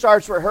 before he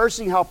starts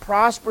rehearsing how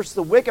prosperous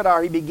the wicked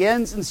are, he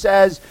begins and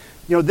says,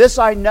 this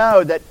I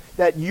know,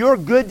 that you're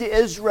good to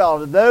Israel,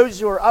 to those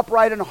who are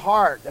upright in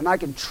heart, and I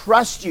can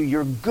trust you,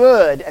 you're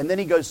good. And then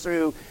he goes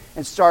through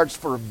and starts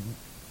for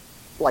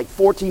like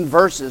 14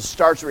 verses,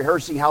 starts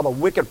rehearsing how the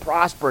wicked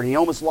prospered. He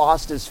almost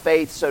lost his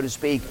faith, so to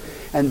speak,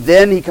 and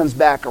then he comes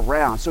back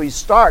around. So he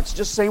starts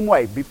just the same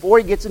way. Before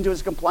he gets into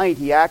his complaint,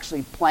 he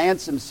actually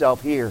plants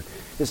himself here.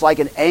 It's like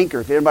an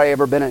anchor. If anybody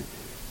ever been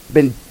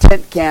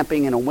tent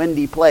camping in a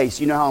windy place,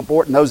 you know how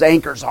important those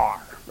anchors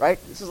are, right?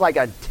 This is like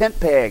a tent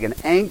peg, an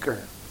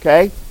anchor,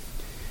 okay?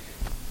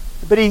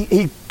 But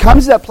he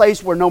comes to that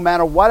place where no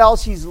matter what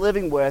else he's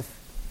living with,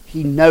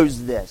 he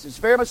knows this. It's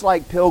very much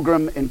like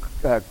Pilgrim and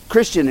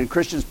Christian in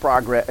Christian's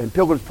Progress and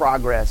Pilgrim's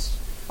Progress.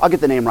 I'll get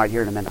the name right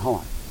here in a minute. Hold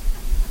on.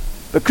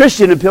 But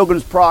Christian in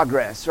Pilgrim's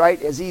Progress,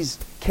 right? As he's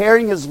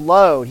carrying his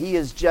load, he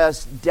is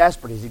just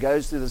desperate. As he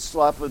goes through the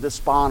slough of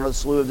despond or the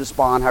slough of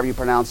despond, however you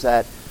pronounce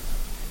that,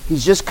 he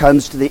just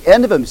comes to the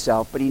end of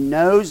himself, but he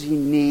knows he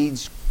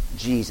needs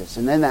Jesus.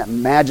 And then that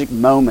magic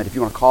moment, if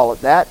you want to call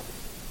it that,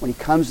 when he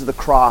comes to the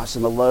cross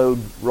and the load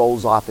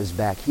rolls off his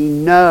back, he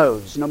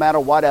knows, no matter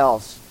what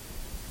else,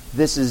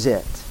 this is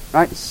it,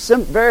 right?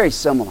 Very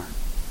similar.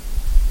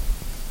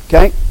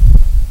 Okay?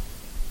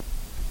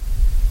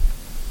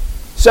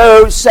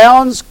 So,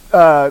 sounds,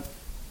 what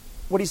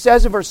he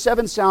says in verse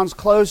 7 sounds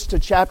close to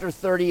chapter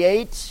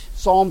 38,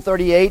 Psalm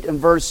 38, and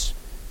verse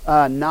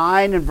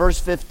 9 and verse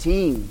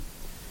 15.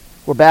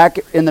 We're back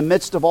in the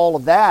midst of all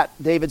of that.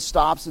 David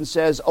stops and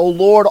says, O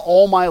Lord,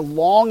 all my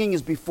longing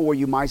is before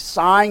you. My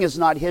sighing is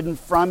not hidden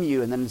from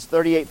you. And then it's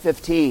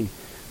 38:15.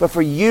 But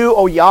for you,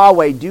 O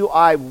Yahweh, do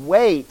I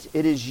wait.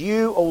 It is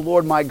you, O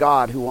Lord my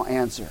God, who will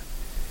answer.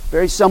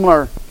 Very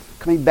similar,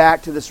 coming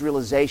back to this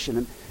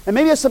realization. And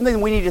maybe that's something that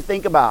we need to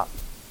think about.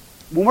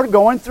 When we're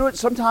going through it,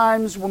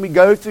 sometimes when we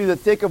go through the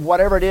thick of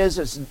whatever it is,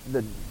 it's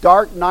the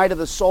dark night of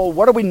the soul,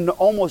 what do we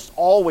almost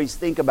always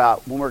think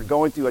about when we're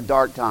going through a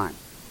dark time?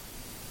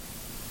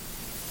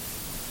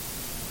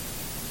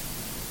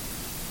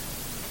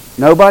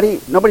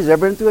 Nobody's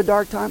ever been through a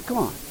dark time? Come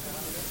on.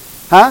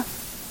 Huh?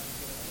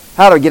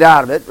 How to get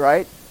out of it,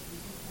 right?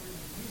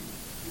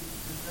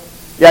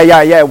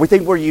 Yeah. We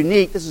think we're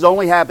unique. This is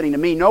only happening to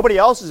me. Nobody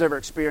else has ever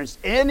experienced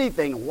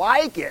anything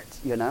like it,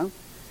 you know?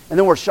 And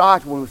then we're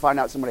shocked when we find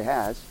out somebody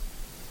has.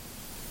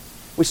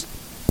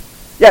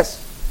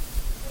 Yes?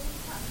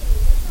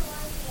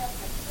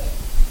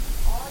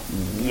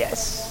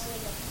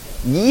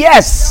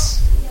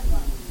 Yes!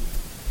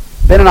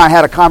 Ben and I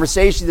had a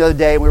conversation the other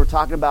day, and we were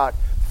talking about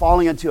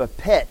falling into a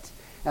pit.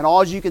 And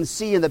all you can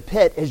see in the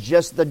pit is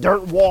just the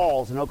dirt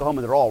walls. In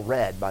Oklahoma, they're all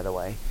red, by the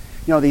way.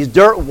 You know, these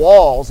dirt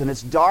walls, and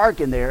it's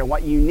dark in there. And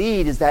what you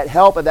need is that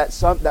help of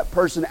that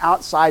person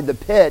outside the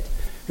pit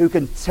who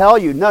can tell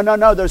you,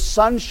 no, there's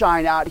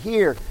sunshine out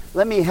here.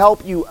 Let me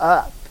help you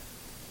up,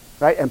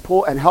 right? And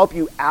help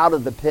you out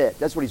of the pit.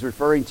 That's what he's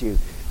referring to.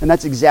 And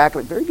that's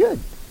exactly, very good.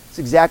 That's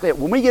exactly it.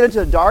 When we get into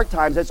the dark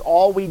times, that's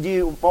all we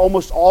do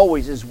almost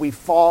always is we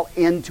fall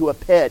into a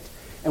pit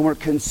and we're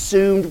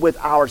consumed with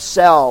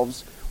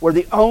ourselves. We're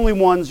the only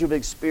ones who've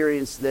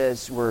experienced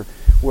this. We're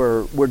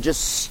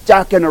just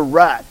stuck in a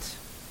rut.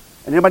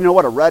 And anybody know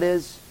what a rut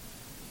is?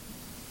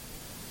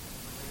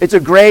 It's a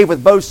grave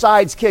with both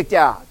sides kicked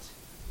out.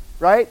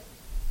 Right?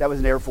 That was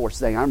an Air Force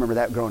thing. I remember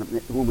that growing up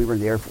when we were in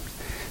the Air Force.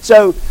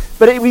 So,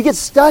 we get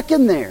stuck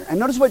in there. And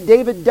notice what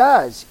David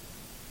does.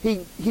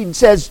 He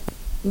says,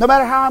 no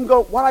matter how I'm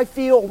going, what I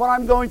feel, what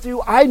I'm going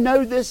through, I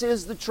know this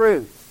is the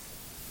truth.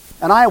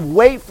 And I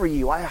wait for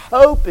you. I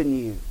hope in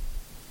you.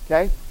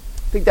 Okay?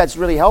 I think that's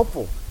really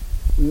helpful.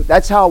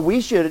 That's how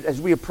we should, as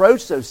we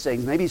approach those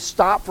things, maybe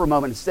stop for a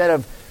moment instead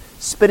of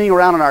spinning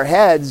around in our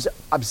heads,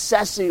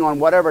 obsessing on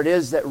whatever it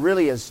is that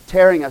really is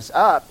tearing us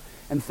up,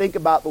 and think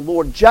about the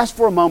Lord just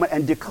for a moment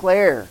and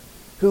declare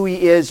who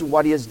He is and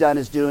what He has done,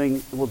 is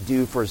doing, and will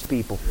do for His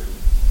people.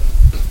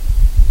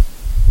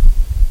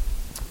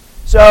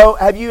 So,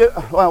 we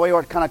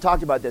already kind of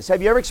talked about this.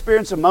 Have you ever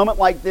experienced a moment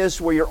like this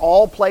where you're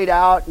all played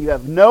out, you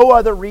have no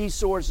other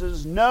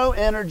resources, no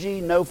energy,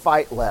 no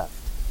fight left?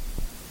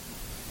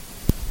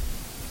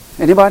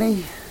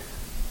 Anybody?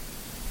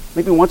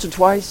 Maybe once or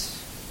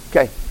twice?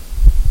 Okay.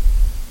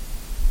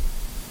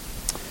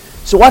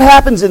 So what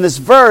happens in this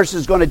verse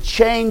is going to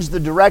change the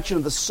direction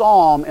of the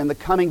psalm in the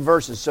coming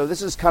verses. So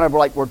this is kind of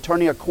like we're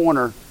turning a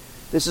corner.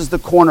 This is the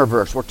corner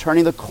verse. We're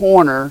turning the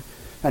corner,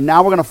 and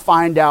now we're going to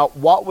find out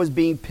what was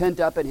being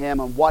pent up in him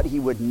and what he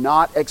would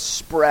not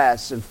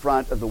express in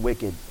front of the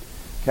wicked.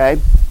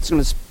 Okay? It's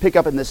going to pick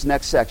up in this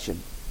next section.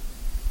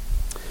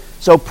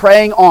 So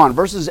praying on,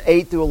 verses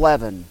 8 through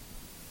 11.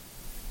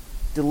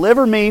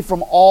 Deliver me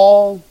from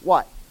all,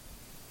 what?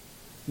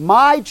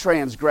 My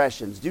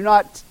transgressions. Do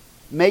not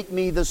make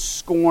me the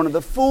scorn of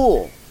the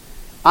fool.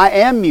 I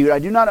am mute. I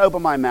do not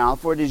open my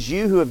mouth, for it is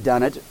you who have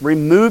done it.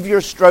 Remove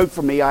your stroke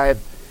from me. I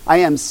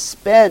am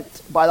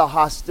spent by the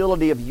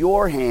hostility of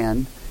your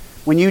hand.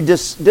 When you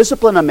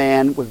discipline a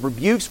man with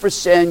rebukes for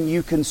sin,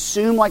 you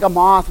consume like a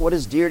moth what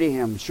is dear to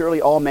him.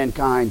 Surely all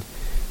mankind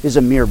is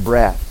a mere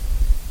breath.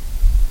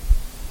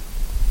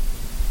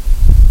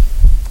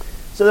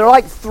 So there are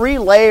like three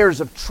layers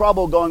of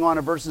trouble going on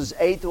in verses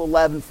 8 to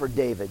 11 for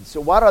David.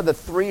 So what are the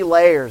three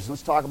layers?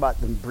 Let's talk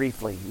about them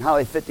briefly and how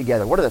they fit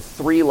together. What are the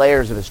three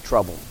layers of his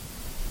trouble?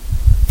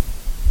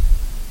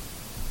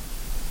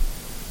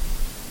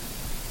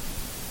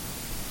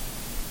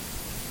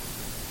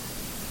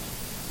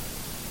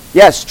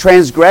 Yes,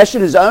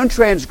 transgression, his own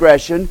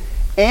transgression,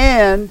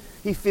 and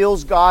he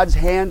feels God's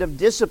hand of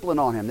discipline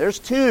on him. There's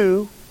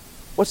two.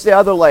 What's the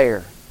other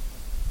layer?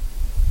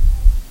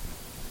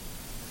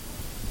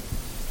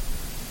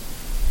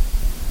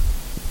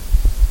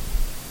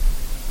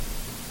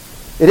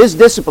 It is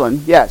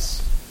discipline,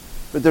 yes.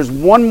 But there's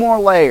one more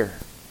layer.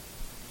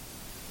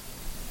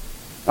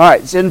 All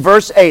right, it's in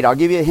verse 8. I'll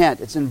give you a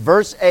hint. It's in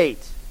verse 8.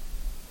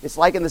 It's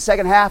like in the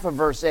second half of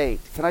verse 8.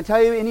 Can I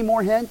tell you any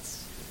more hints?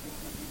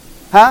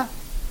 Huh?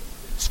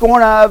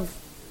 Scorn of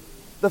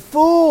the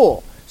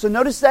fool. So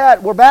notice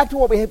that. We're back to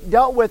what we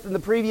dealt with in the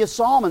previous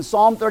psalm, in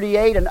Psalm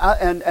 38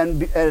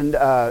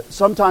 and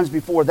sometimes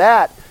before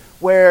that,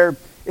 where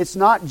it's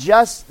not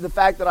just the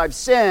fact that I've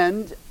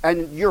sinned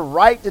and you're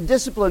right to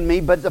discipline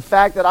me, but the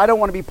fact that I don't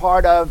want to be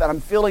part of and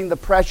I'm feeling the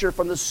pressure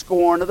from the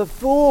scorn of the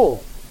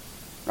fool.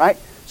 Right?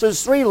 So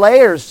there's three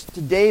layers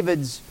to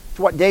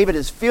what David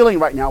is feeling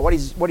right now, what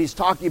he's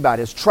talking about,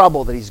 his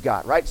trouble that he's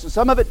got, right? So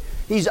some of it,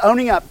 he's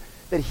owning up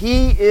that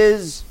he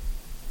is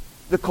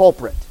the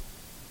culprit.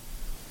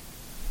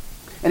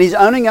 And he's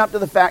owning up to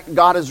the fact that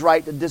God is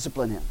right to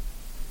discipline him.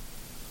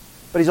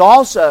 But he's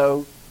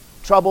also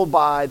troubled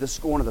by the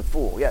scorn of the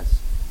fool. Yes?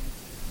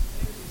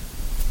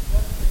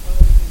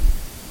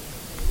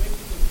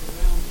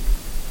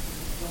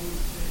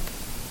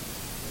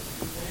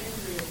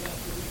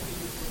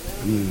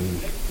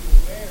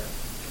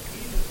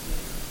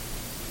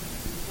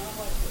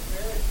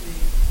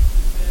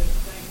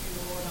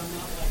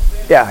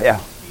 Yeah.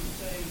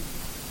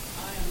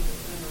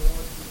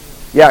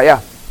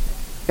 Yeah.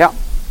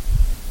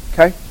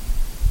 Okay.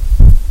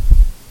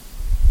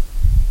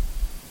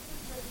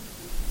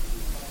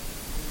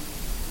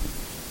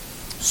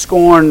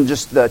 Scorn,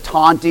 just the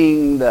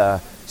taunting, the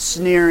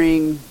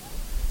sneering.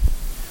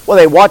 Well,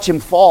 they watch him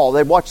fall.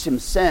 They watch him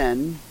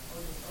sin.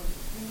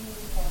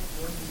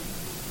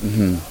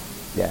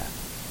 Yeah.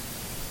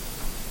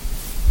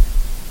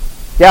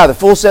 Yeah, the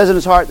fool says in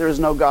his heart there is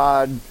no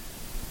God.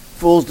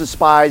 Fools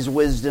despise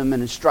wisdom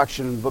and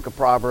instruction in the book of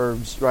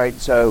Proverbs, right?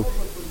 So,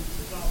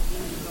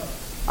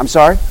 I'm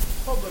sorry?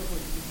 Publicly,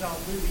 he's not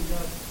living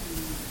up to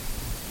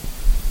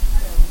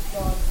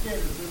God's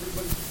standards.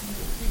 Everybody's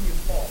seeing his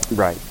fault.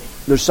 Right.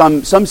 There's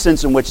some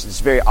sense in which it's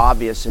very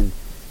obvious, and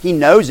he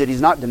knows it. He's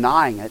not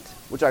denying it,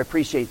 which I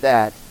appreciate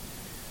that.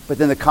 But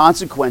then the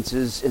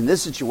consequences in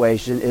this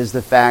situation is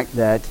the fact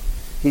that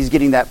he's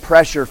getting that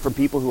pressure from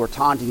people who are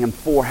taunting him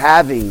for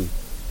having,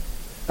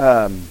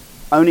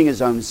 owning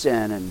his own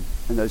sin and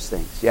those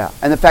things. Yeah.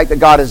 And the fact that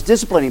God is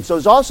disciplining him. So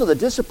it's also the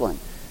discipline,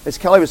 as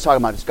Kelly was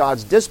talking about. It's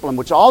God's discipline,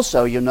 which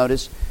also, you'll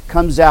notice,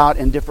 comes out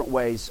in different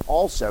ways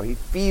also. He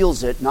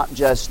feels it, not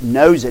just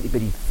knows it, but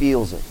he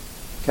feels it.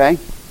 Okay?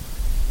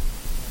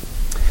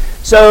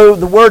 So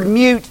the word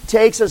mute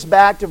takes us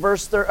back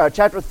to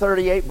chapter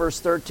 38, verse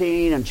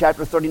 13, and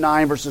chapter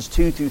 39, verses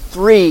 2 through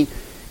 3.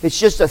 It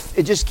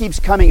just keeps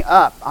coming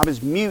up. I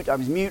was mute,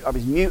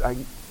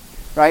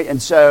 right?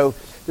 And so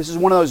this is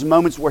one of those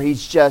moments where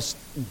he's just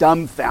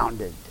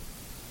dumbfounded.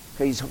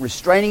 Okay, he's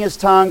restraining his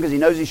tongue because he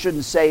knows he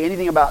shouldn't say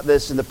anything about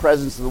this in the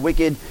presence of the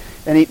wicked,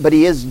 but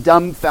he is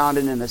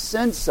dumbfounded in the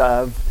sense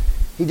of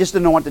he just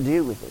doesn't know what to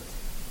do with it.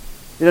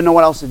 He doesn't know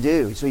what else to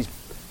do. So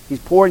he's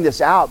pouring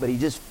this out, but he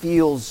just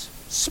feels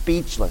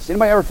speechless.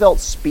 Anybody ever felt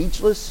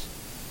speechless?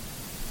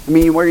 I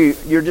mean, where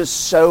you're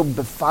just so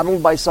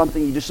befuddled by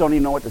something, you just don't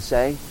even know what to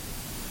say.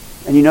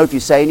 And you know if you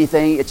say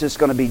anything, it's just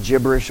going to be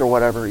gibberish or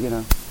whatever, you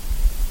know.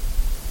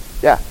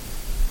 Yeah.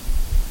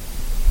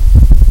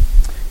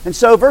 And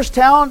so verse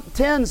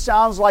 10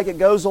 sounds like it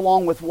goes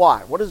along with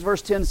what? What does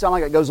verse 10 sound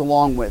like it goes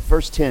along with?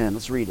 Verse 10,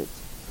 let's read it.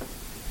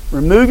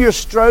 Remove your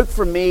stroke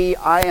from me.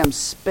 I am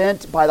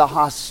spent by the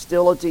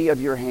hostility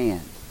of your hand.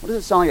 What does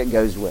it sound like it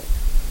goes with?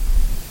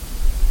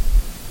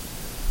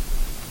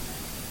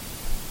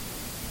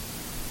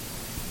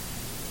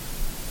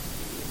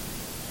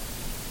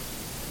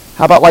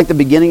 How about like the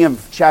beginning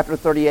of chapter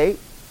 38?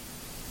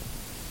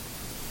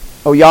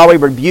 O Yahweh,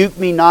 rebuke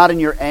me not in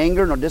your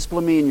anger, nor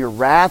discipline me in your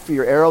wrath, for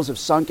your arrows have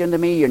sunk into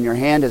me, and your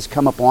hand has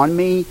come upon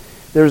me.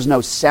 There is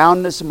no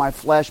soundness in my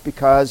flesh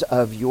because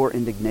of your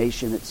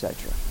indignation,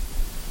 etc.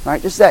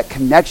 Right? Just that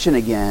connection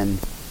again.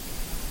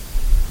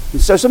 And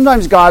so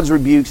sometimes God's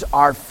rebukes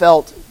are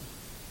felt,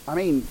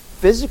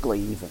 physically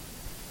even.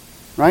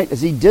 Right?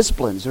 As he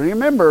disciplines. And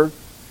remember,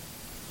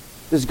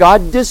 does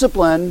God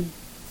discipline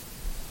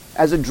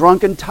as a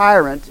drunken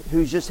tyrant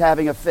who's just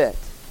having a fit?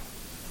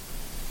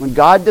 When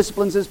God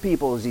disciplines his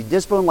people, is he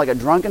disciplined like a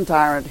drunken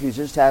tyrant who's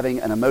just having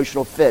an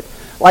emotional fit?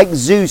 Like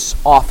Zeus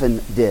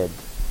often did.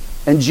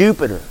 And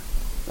Jupiter.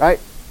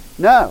 Right?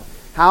 No.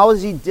 How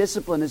does he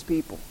discipline his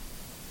people?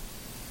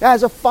 Yeah,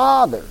 as a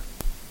father.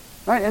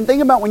 Right? And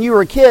think about when you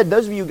were a kid,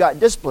 those of you who got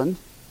disciplined.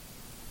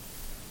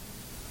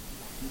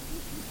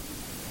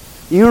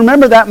 You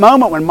remember that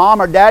moment when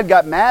mom or dad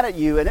got mad at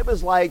you and it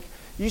was like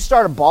you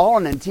started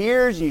bawling in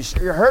tears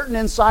and you're hurting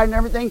inside and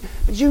everything.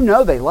 But you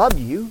know they loved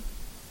you.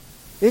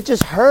 It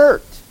just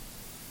hurt.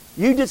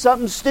 You did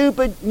something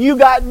stupid, you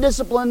got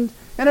disciplined,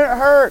 and it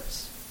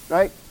hurts.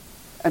 Right?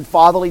 And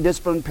fatherly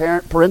discipline,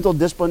 parental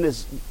discipline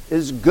is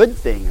a good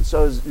thing. And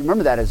so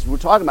remember that as we're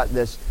talking about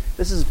this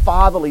is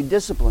fatherly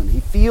discipline. He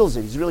feels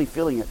it. He's really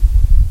feeling it.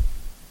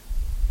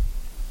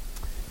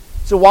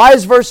 So why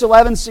is verse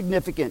 11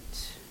 significant?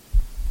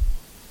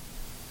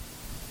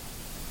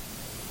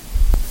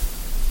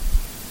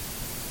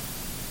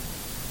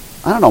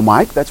 I don't know,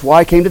 Mike. That's why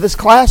I came to this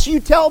class. You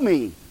tell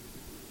me.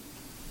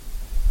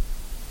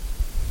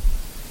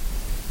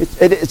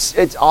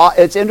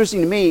 It's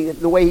interesting to me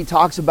the way he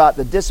talks about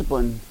the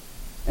discipline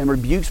and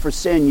rebukes for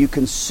sin. You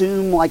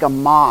consume like a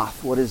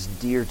moth what is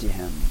dear to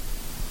him.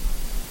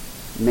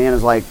 Man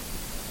is like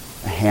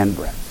a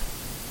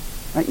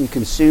handbreadth. Right? You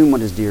consume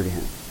what is dear to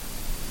him.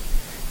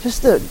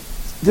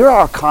 There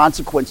are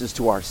consequences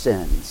to our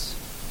sins.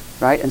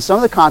 Right? And some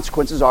of the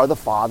consequences are the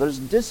Father's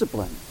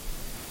discipline.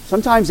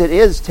 Sometimes it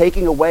is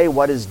taking away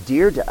what is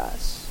dear to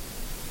us.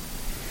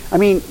 I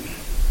mean,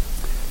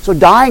 so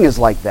dying is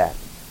like that.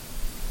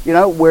 You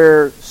know,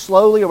 where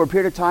slowly over a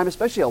period of time,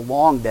 especially a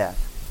long death,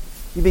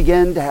 you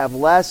begin to have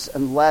less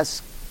and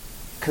less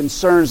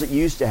concerns that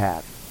you used to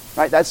have.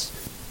 Right?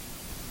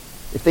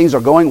 If things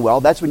are going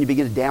well, that's when you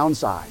begin to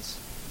downsize.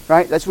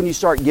 Right? That's when you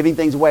start giving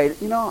things away.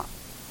 You know,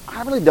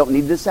 I really don't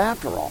need this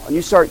after all. And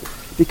you start,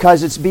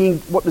 because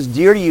what was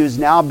dear to you is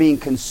now being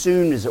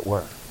consumed, as it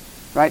were.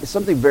 Right? It's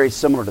something very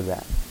similar to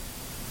that.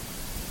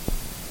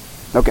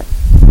 Okay.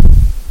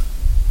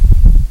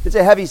 It's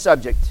a heavy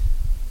subject.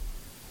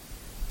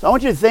 So I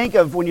want you to think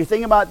of, when you're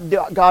thinking about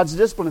God's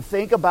discipline,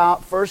 think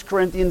about 1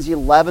 Corinthians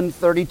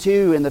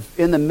 11:32.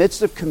 In the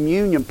midst of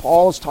communion,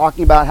 Paul is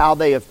talking about how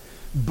they have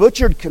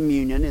butchered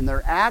communion in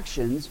their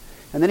actions.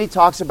 And then he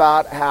talks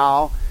about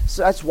how,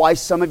 so that's why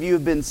some of you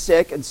have been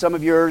sick and some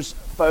of yours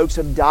folks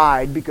have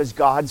died, because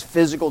God's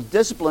physical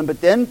discipline.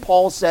 But then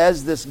Paul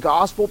says this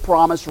gospel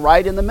promise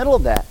right in the middle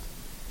of that.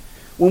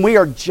 When we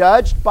are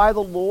judged by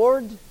the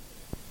Lord,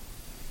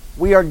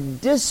 we are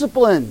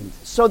disciplined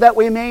so that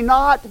we may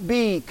not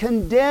be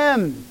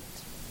condemned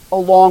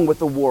along with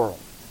the world.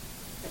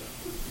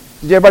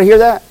 Did everybody hear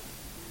that?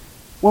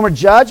 When we're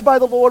judged by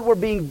the Lord, we're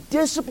being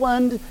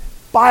disciplined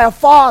by a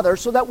Father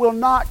so that we're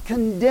not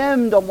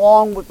condemned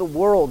along with the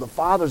world. The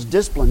Father's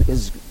discipline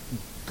is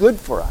good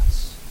for us.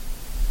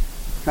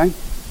 Okay?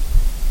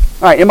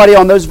 All right, anybody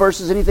on those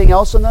verses? Anything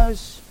else on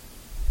those?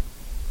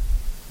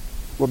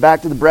 We're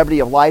back to the brevity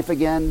of life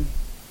again.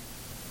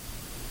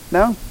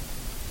 No?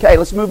 Okay,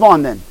 let's move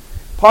on then.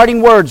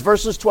 Parting words,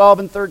 verses 12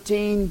 and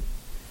 13.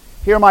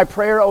 Hear my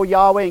prayer, O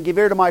Yahweh, and give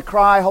ear to my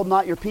cry. Hold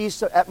not your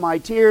peace at my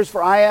tears,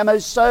 for I am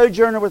a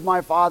sojourner with my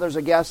fathers,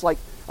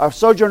 a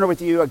sojourner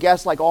with you, a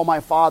guest like all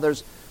my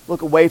fathers.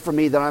 Look away from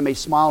me, that I may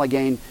smile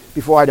again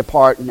before I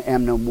depart and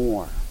am no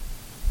more.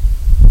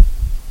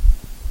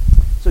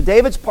 So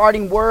David's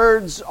parting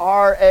words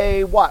are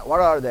a what? What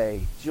are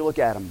they? As you look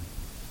at them,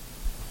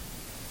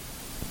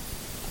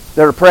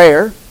 they're a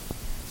prayer.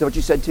 Is that what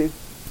you said too?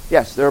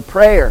 Yes, they're a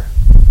prayer.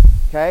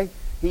 Okay?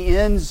 He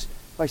ends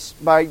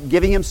by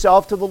giving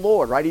himself to the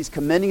Lord, right? He's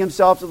commending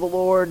himself to the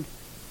Lord.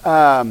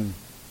 But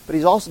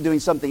he's also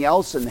doing something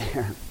else in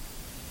there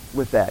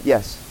with that.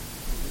 Yes?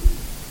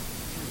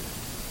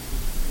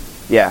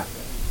 Yeah.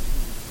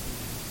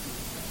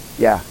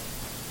 Yeah.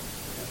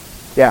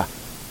 Yeah.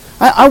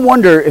 I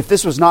wonder if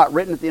this was not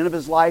written at the end of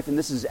his life, and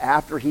this is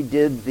after he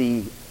did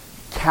the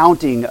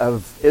counting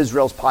of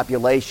Israel's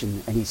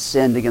population, and he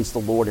sinned against the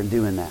Lord in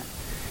doing that.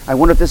 I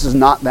wonder if this is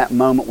not that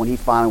moment when he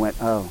finally went,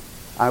 oh,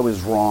 I was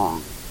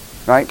wrong.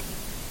 Right?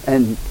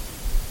 And,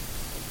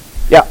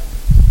 yeah.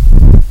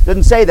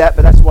 Doesn't say that,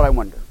 but that's what I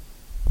wonder.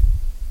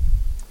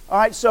 All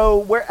right,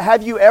 so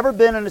have you ever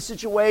been in a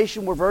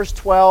situation where verse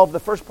 12, the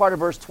first part of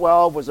verse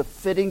 12, was a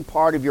fitting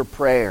part of your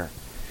prayer?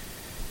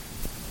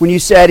 When you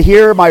said,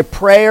 hear my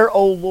prayer,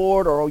 O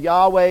Lord, or O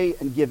Yahweh,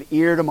 and give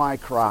ear to my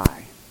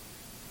cry.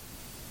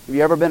 Have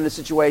you ever been in a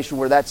situation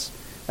where that's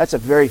a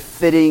very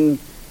fitting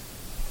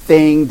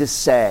thing to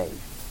say?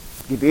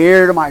 Give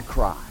ear to my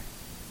cry.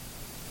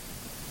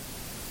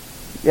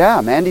 Yeah,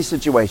 Mandy's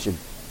situation.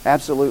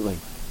 Absolutely.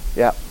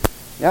 Yep.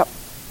 Yep.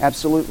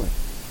 Absolutely.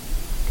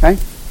 Okay?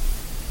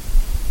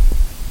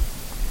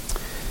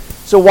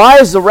 So why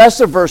is the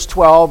rest of verse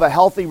 12 a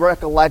healthy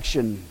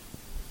recollection?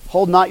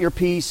 Hold not your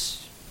peace.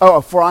 Oh,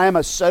 for I am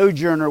a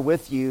sojourner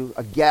with you,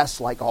 a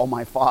guest like all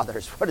my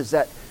fathers. What is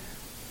that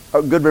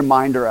a good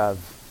reminder of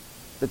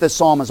that this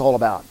psalm is all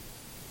about?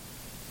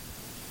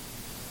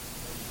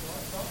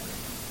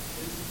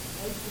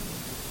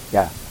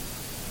 Yeah.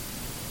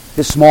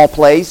 His small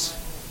place.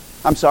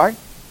 I'm sorry?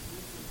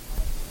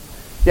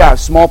 Yeah, a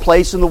small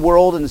place in the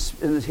world, in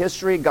his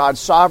history, God's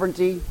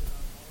sovereignty.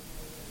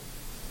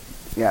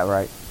 Yeah,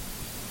 right.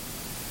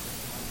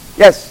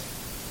 Yes?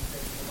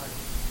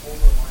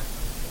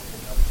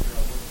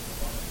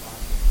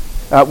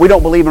 We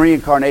don't believe in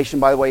reincarnation,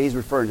 by the way. He's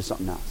referring to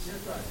something else.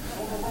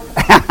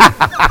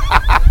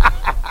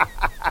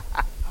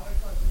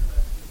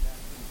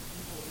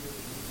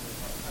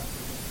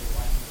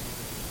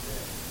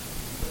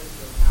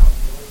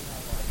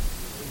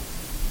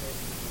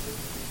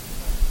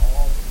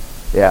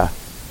 Yeah.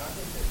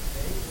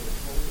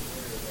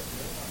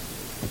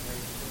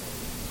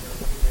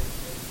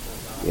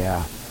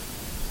 Yeah.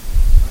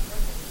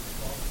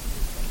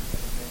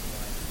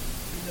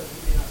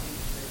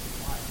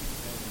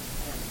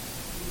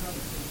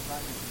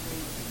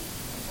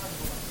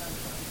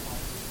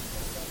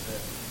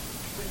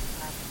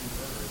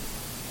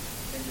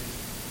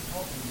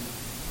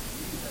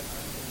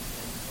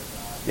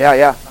 Yeah,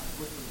 yeah.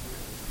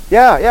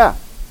 Yeah, yeah.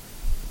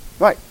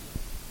 Right.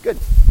 Good.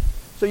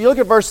 So you look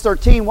at verse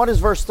 13. What is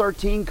verse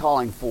 13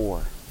 calling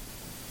for?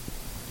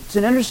 It's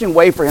an interesting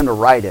way for him to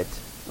write it.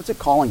 What's it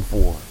calling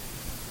for?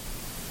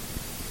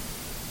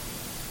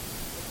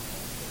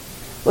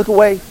 Look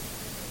away.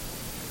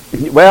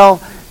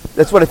 Well,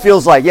 that's what it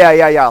feels like. Yeah,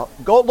 yeah, yeah.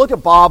 Go look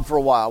at Bob for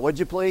a while, would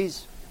you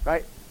please?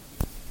 Right?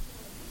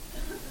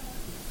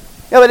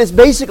 Yeah, but it's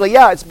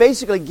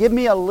basically give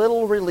me a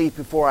little relief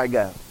before I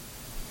go.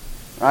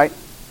 Right?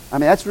 I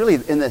mean, that's really,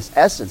 in this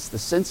essence, the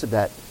sense of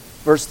that.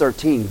 Verse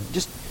 13.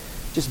 Just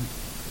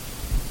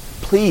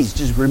please,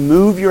 just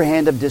remove your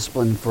hand of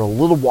discipline for a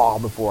little while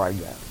before I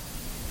go.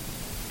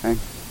 Okay?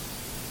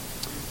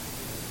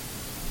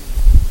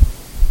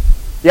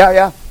 Yeah,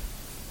 yeah.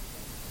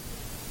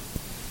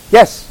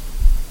 Yes.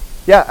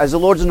 Yeah, as the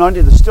Lord's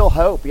anointed, there's still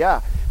hope.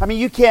 Yeah. I mean,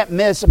 you can't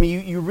miss. I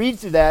mean, you read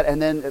through that,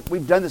 and then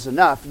we've done this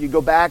enough. You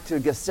go back to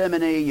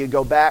Gethsemane. You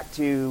go back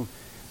to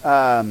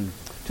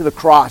the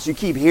cross. You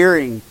keep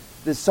hearing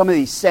some of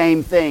these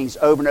same things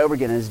over and over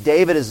again. As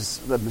David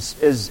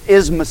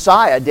is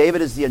Messiah,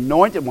 David is the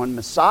anointed one,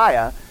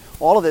 Messiah.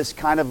 All of this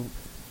kind of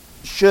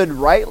should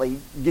rightly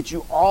get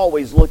you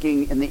always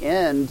looking in the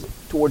end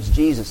towards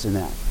Jesus in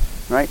that,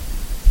 right?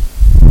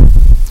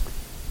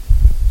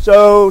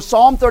 So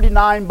Psalm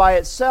 39 by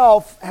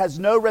itself has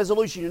no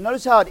resolution. You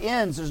notice how it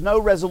ends. There's no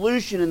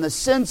resolution in the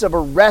sense of a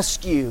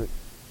rescue,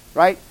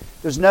 right?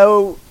 There's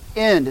no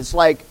end. It's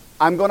like,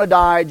 I'm going to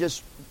die,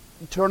 just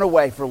turn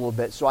away for a little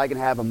bit so I can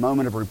have a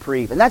moment of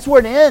reprieve. And that's where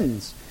it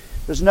ends.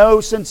 There's no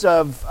sense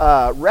of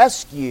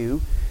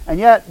rescue. And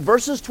yet,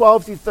 verses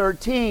 12 through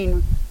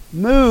 13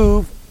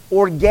 move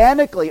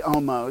organically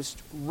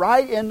almost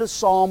right into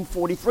Psalm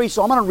 43.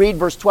 So I'm going to read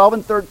verse 12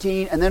 and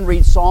 13 and then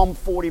read Psalm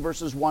 40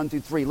 verses 1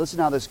 through 3. Listen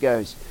how this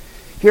goes.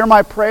 Hear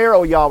my prayer,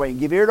 O Yahweh, and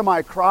give ear to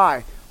my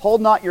cry.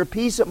 Hold not your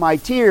peace at my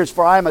tears,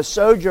 for I am a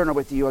sojourner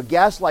with you, a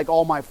guest like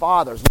all my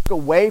fathers. Look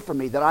away from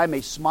me, that I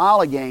may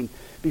smile again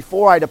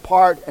before I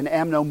depart and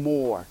am no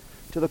more.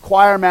 To the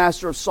choir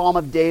master of Psalm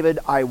of David,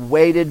 I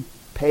waited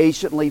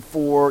patiently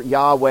for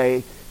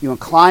Yahweh. You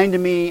inclined to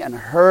me and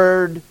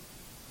heard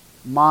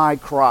my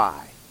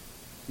cry.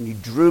 And you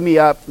drew me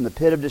up from the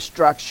pit of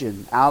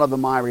destruction, out of the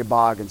miry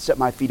bog, and set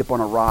my feet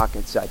upon a rock,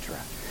 etc.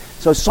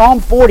 So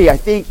Psalm 40, I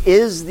think,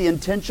 is the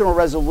intentional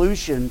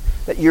resolution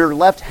that you're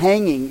left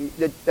hanging,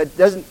 that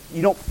doesn't,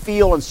 you don't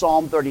feel in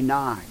Psalm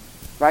 39.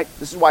 Right?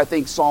 This is why I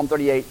think Psalm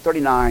 38,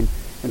 39,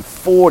 and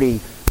 40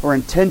 are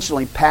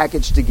intentionally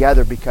packaged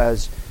together,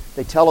 because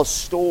they tell a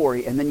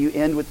story, and then you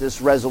end with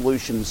this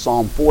resolution in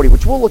Psalm 40,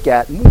 which we'll look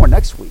at more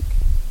next week.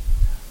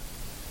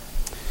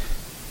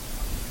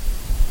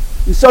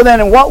 And so then,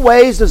 in what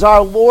ways does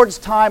our Lord's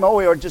time,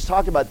 we were just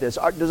talking about this,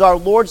 does our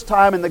Lord's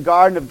time in the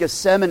Garden of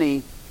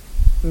Gethsemane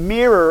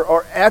mirror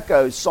or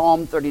echo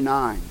Psalm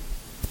 39?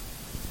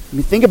 I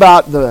mean, think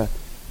about the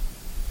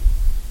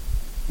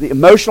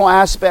emotional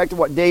aspect of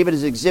what David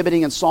is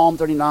exhibiting in Psalm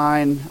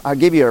 39. I'll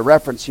give you a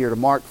reference here to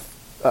Mark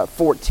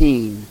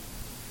 14.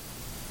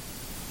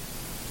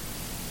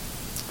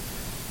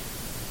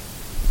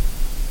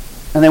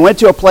 And they went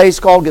to a place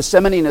called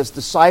Gethsemane, and his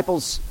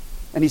disciples,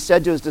 and he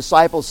said to his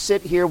disciples,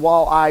 sit here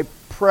while I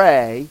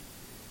pray.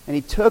 And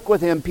he took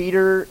with him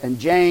Peter and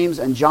James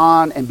and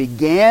John and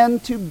began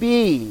to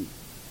be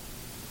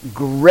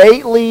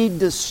greatly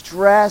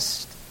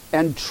distressed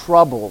and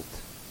troubled.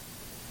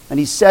 And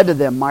he said to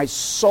them, my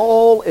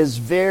soul is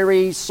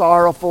very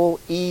sorrowful,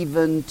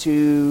 even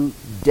to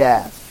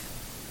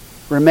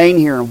death. Remain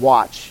here and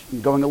watch.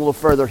 And going a little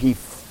further, he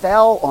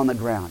fell on the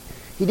ground.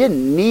 He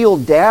didn't kneel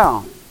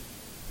down.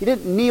 He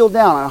didn't kneel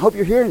down. I hope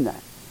you're hearing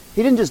that.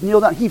 He didn't just kneel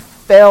down. He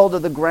fell to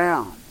the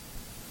ground.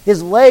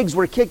 His legs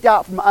were kicked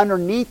out from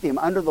underneath him,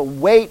 under the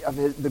weight of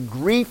the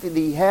grief that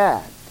he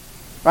had.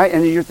 Right?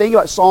 And as you're thinking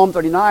about Psalm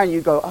 39,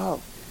 you go,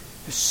 oh,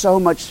 there's so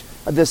much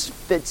of this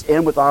fits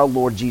in with our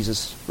Lord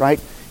Jesus. Right?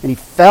 And he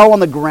fell on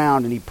the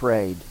ground and he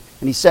prayed.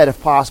 And he said,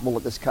 if possible,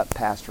 let this cup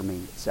pass from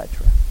me,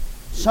 etc.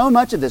 So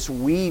much of this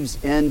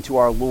weaves into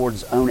our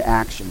Lord's own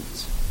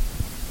actions.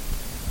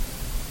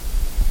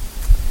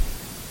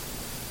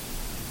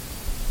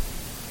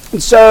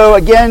 And so,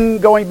 again,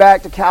 going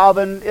back to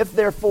Calvin, if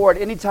therefore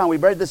at any time, we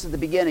read this at the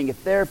beginning,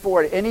 if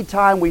therefore at any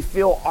time we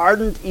feel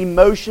ardent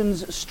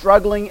emotions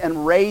struggling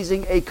and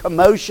raising a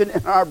commotion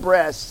in our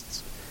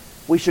breasts,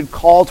 we should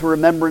call to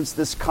remembrance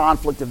this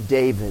conflict of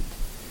David.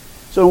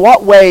 So in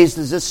what ways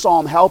does this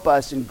psalm help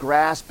us in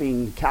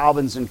grasping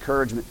Calvin's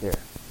encouragement there?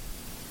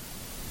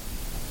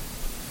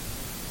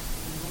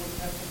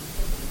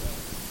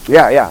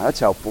 Yeah,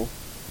 that's helpful.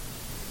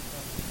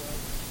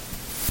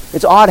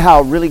 It's odd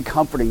how really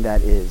comforting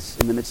that is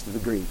in the midst of the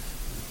grief.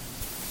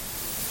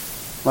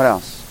 What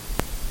else?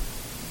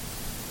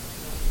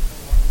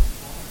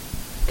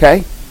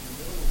 Okay.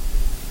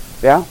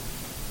 Yeah?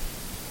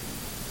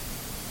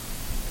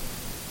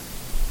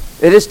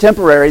 It is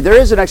temporary. There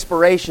is an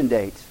expiration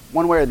date,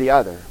 one way or the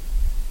other.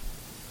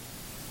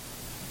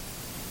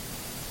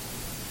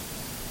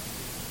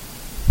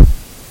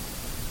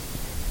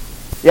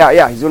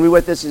 Yeah, he's going to be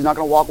with us. He's not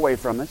going to walk away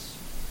from us.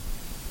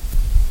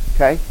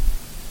 Okay?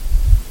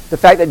 The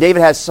fact that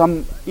David has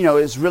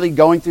is really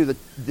going through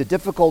the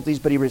difficulties,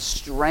 but he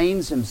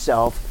restrains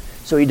himself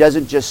so he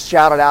doesn't just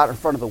shout it out in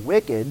front of the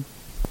wicked.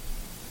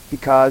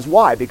 Because,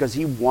 why? Because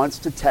he wants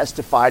to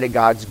testify to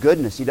God's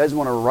goodness. He doesn't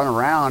want to run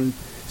around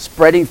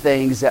spreading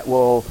things that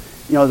will,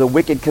 the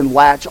wicked can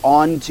latch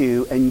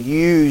onto and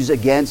use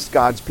against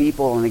God's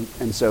people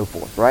and so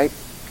forth, right?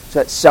 So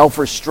that's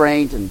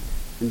self-restraint and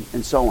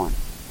so on.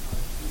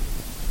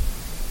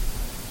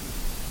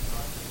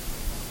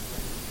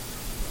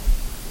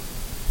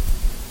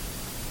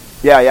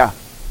 Yeah.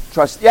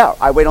 Trust. Yeah,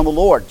 I wait on the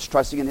Lord,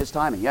 trusting in His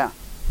timing. Yeah.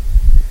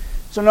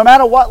 So no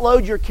matter what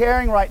load you're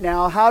carrying right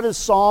now, how does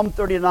Psalm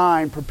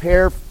 39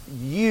 prepare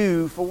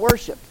you for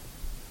worship?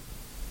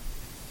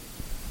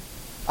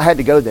 I had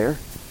to go there.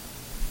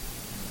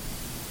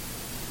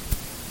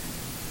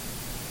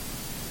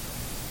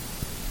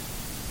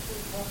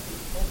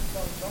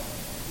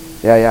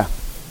 Yeah.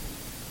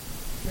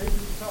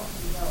 David's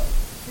talking about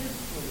his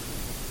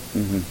worship.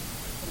 Mm-hmm. And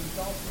he's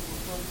also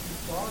referring to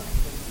God's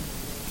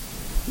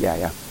worship.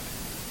 Yeah.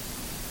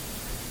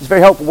 It's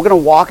very helpful. We're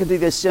going to walk into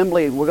the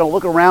assembly. We're going to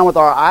look around with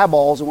our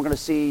eyeballs, and we're going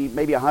to see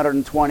maybe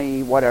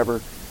 120,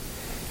 whatever,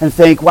 and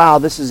think, wow,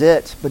 this is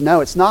it. But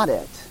no, it's not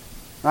it.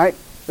 Right?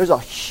 There's a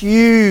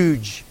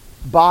huge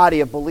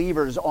body of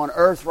believers on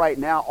earth right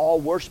now, all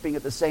worshiping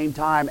at the same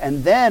time.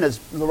 And then, as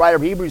the writer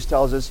of Hebrews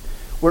tells us,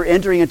 we're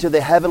entering into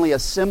the heavenly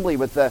assembly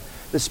with the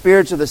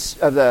spirits of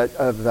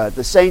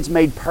the saints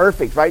made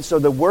perfect. Right? So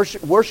the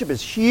worship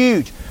is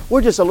huge.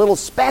 We're just a little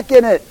speck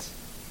in it.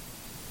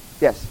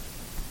 Yes.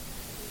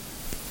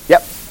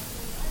 Yep.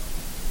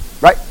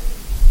 Right.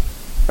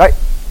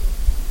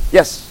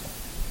 Yes.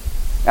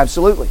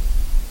 Absolutely.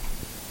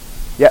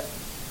 Yep.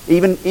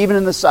 Even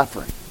in the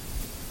suffering.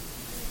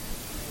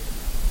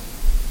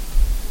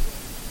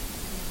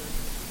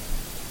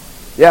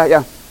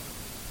 Yeah.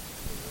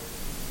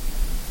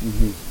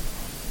 Mm-hmm.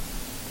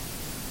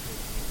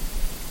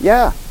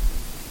 Yeah.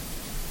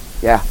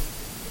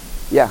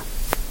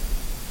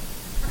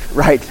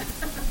 Right.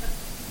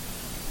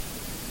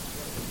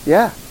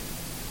 Yeah.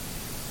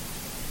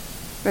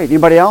 Great.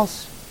 Anybody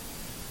else?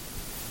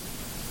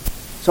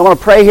 So I want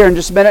to pray here in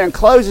just a minute and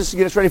close this to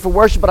get us ready for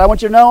worship. But I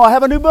want you to know I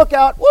have a new book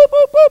out. Whoop,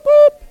 whoop, whoop,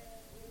 whoop.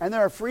 And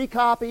there are free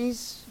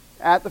copies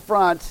at the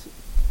front.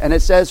 And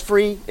it says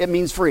free. It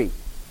means free.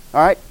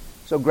 All right?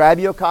 So grab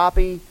you a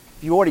copy.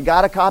 If you already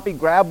got a copy,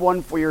 grab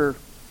one for your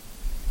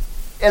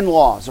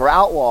in-laws or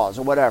outlaws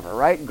or whatever,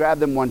 right? Grab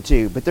them one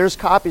too. But there's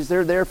copies.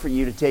 They're there for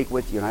you to take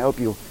with you. And I hope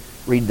you'll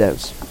read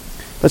those.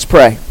 Let's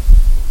pray.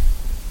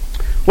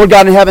 Lord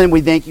God in heaven,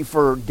 we thank you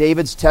for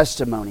David's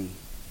testimony.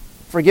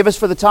 Forgive us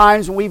for the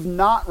times when we've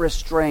not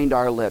restrained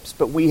our lips,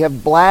 but we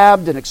have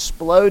blabbed and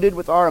exploded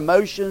with our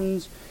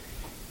emotions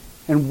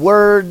and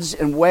words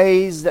in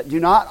ways that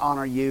do not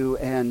honor you.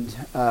 And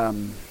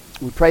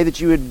we pray that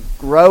you would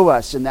grow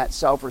us in that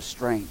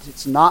self-restraint.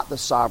 It's not the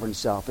sovereign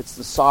self, it's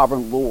the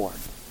sovereign Lord.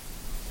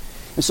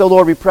 And so,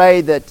 Lord, we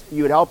pray that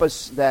you would help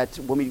us that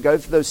when we go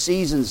through those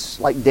seasons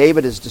like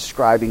David is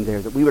describing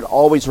there, that we would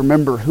always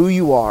remember who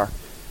you are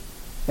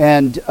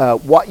and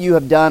what you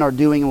have done or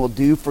doing and will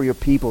do for your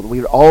people. That we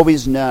would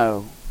always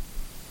know,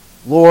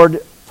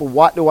 Lord, for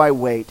what do I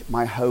wait?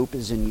 My hope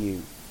is in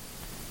you.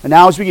 And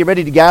now as we get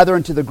ready to gather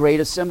into the great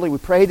assembly, we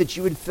pray that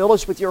you would fill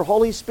us with your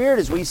Holy Spirit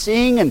as we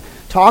sing and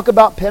talk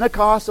about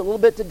Pentecost a little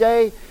bit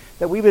today,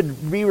 that we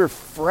would be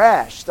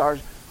refreshed, our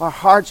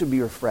hearts would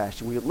be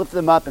refreshed, and we would lift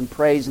them up in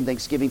praise and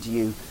thanksgiving to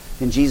you.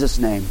 In Jesus'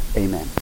 name, amen.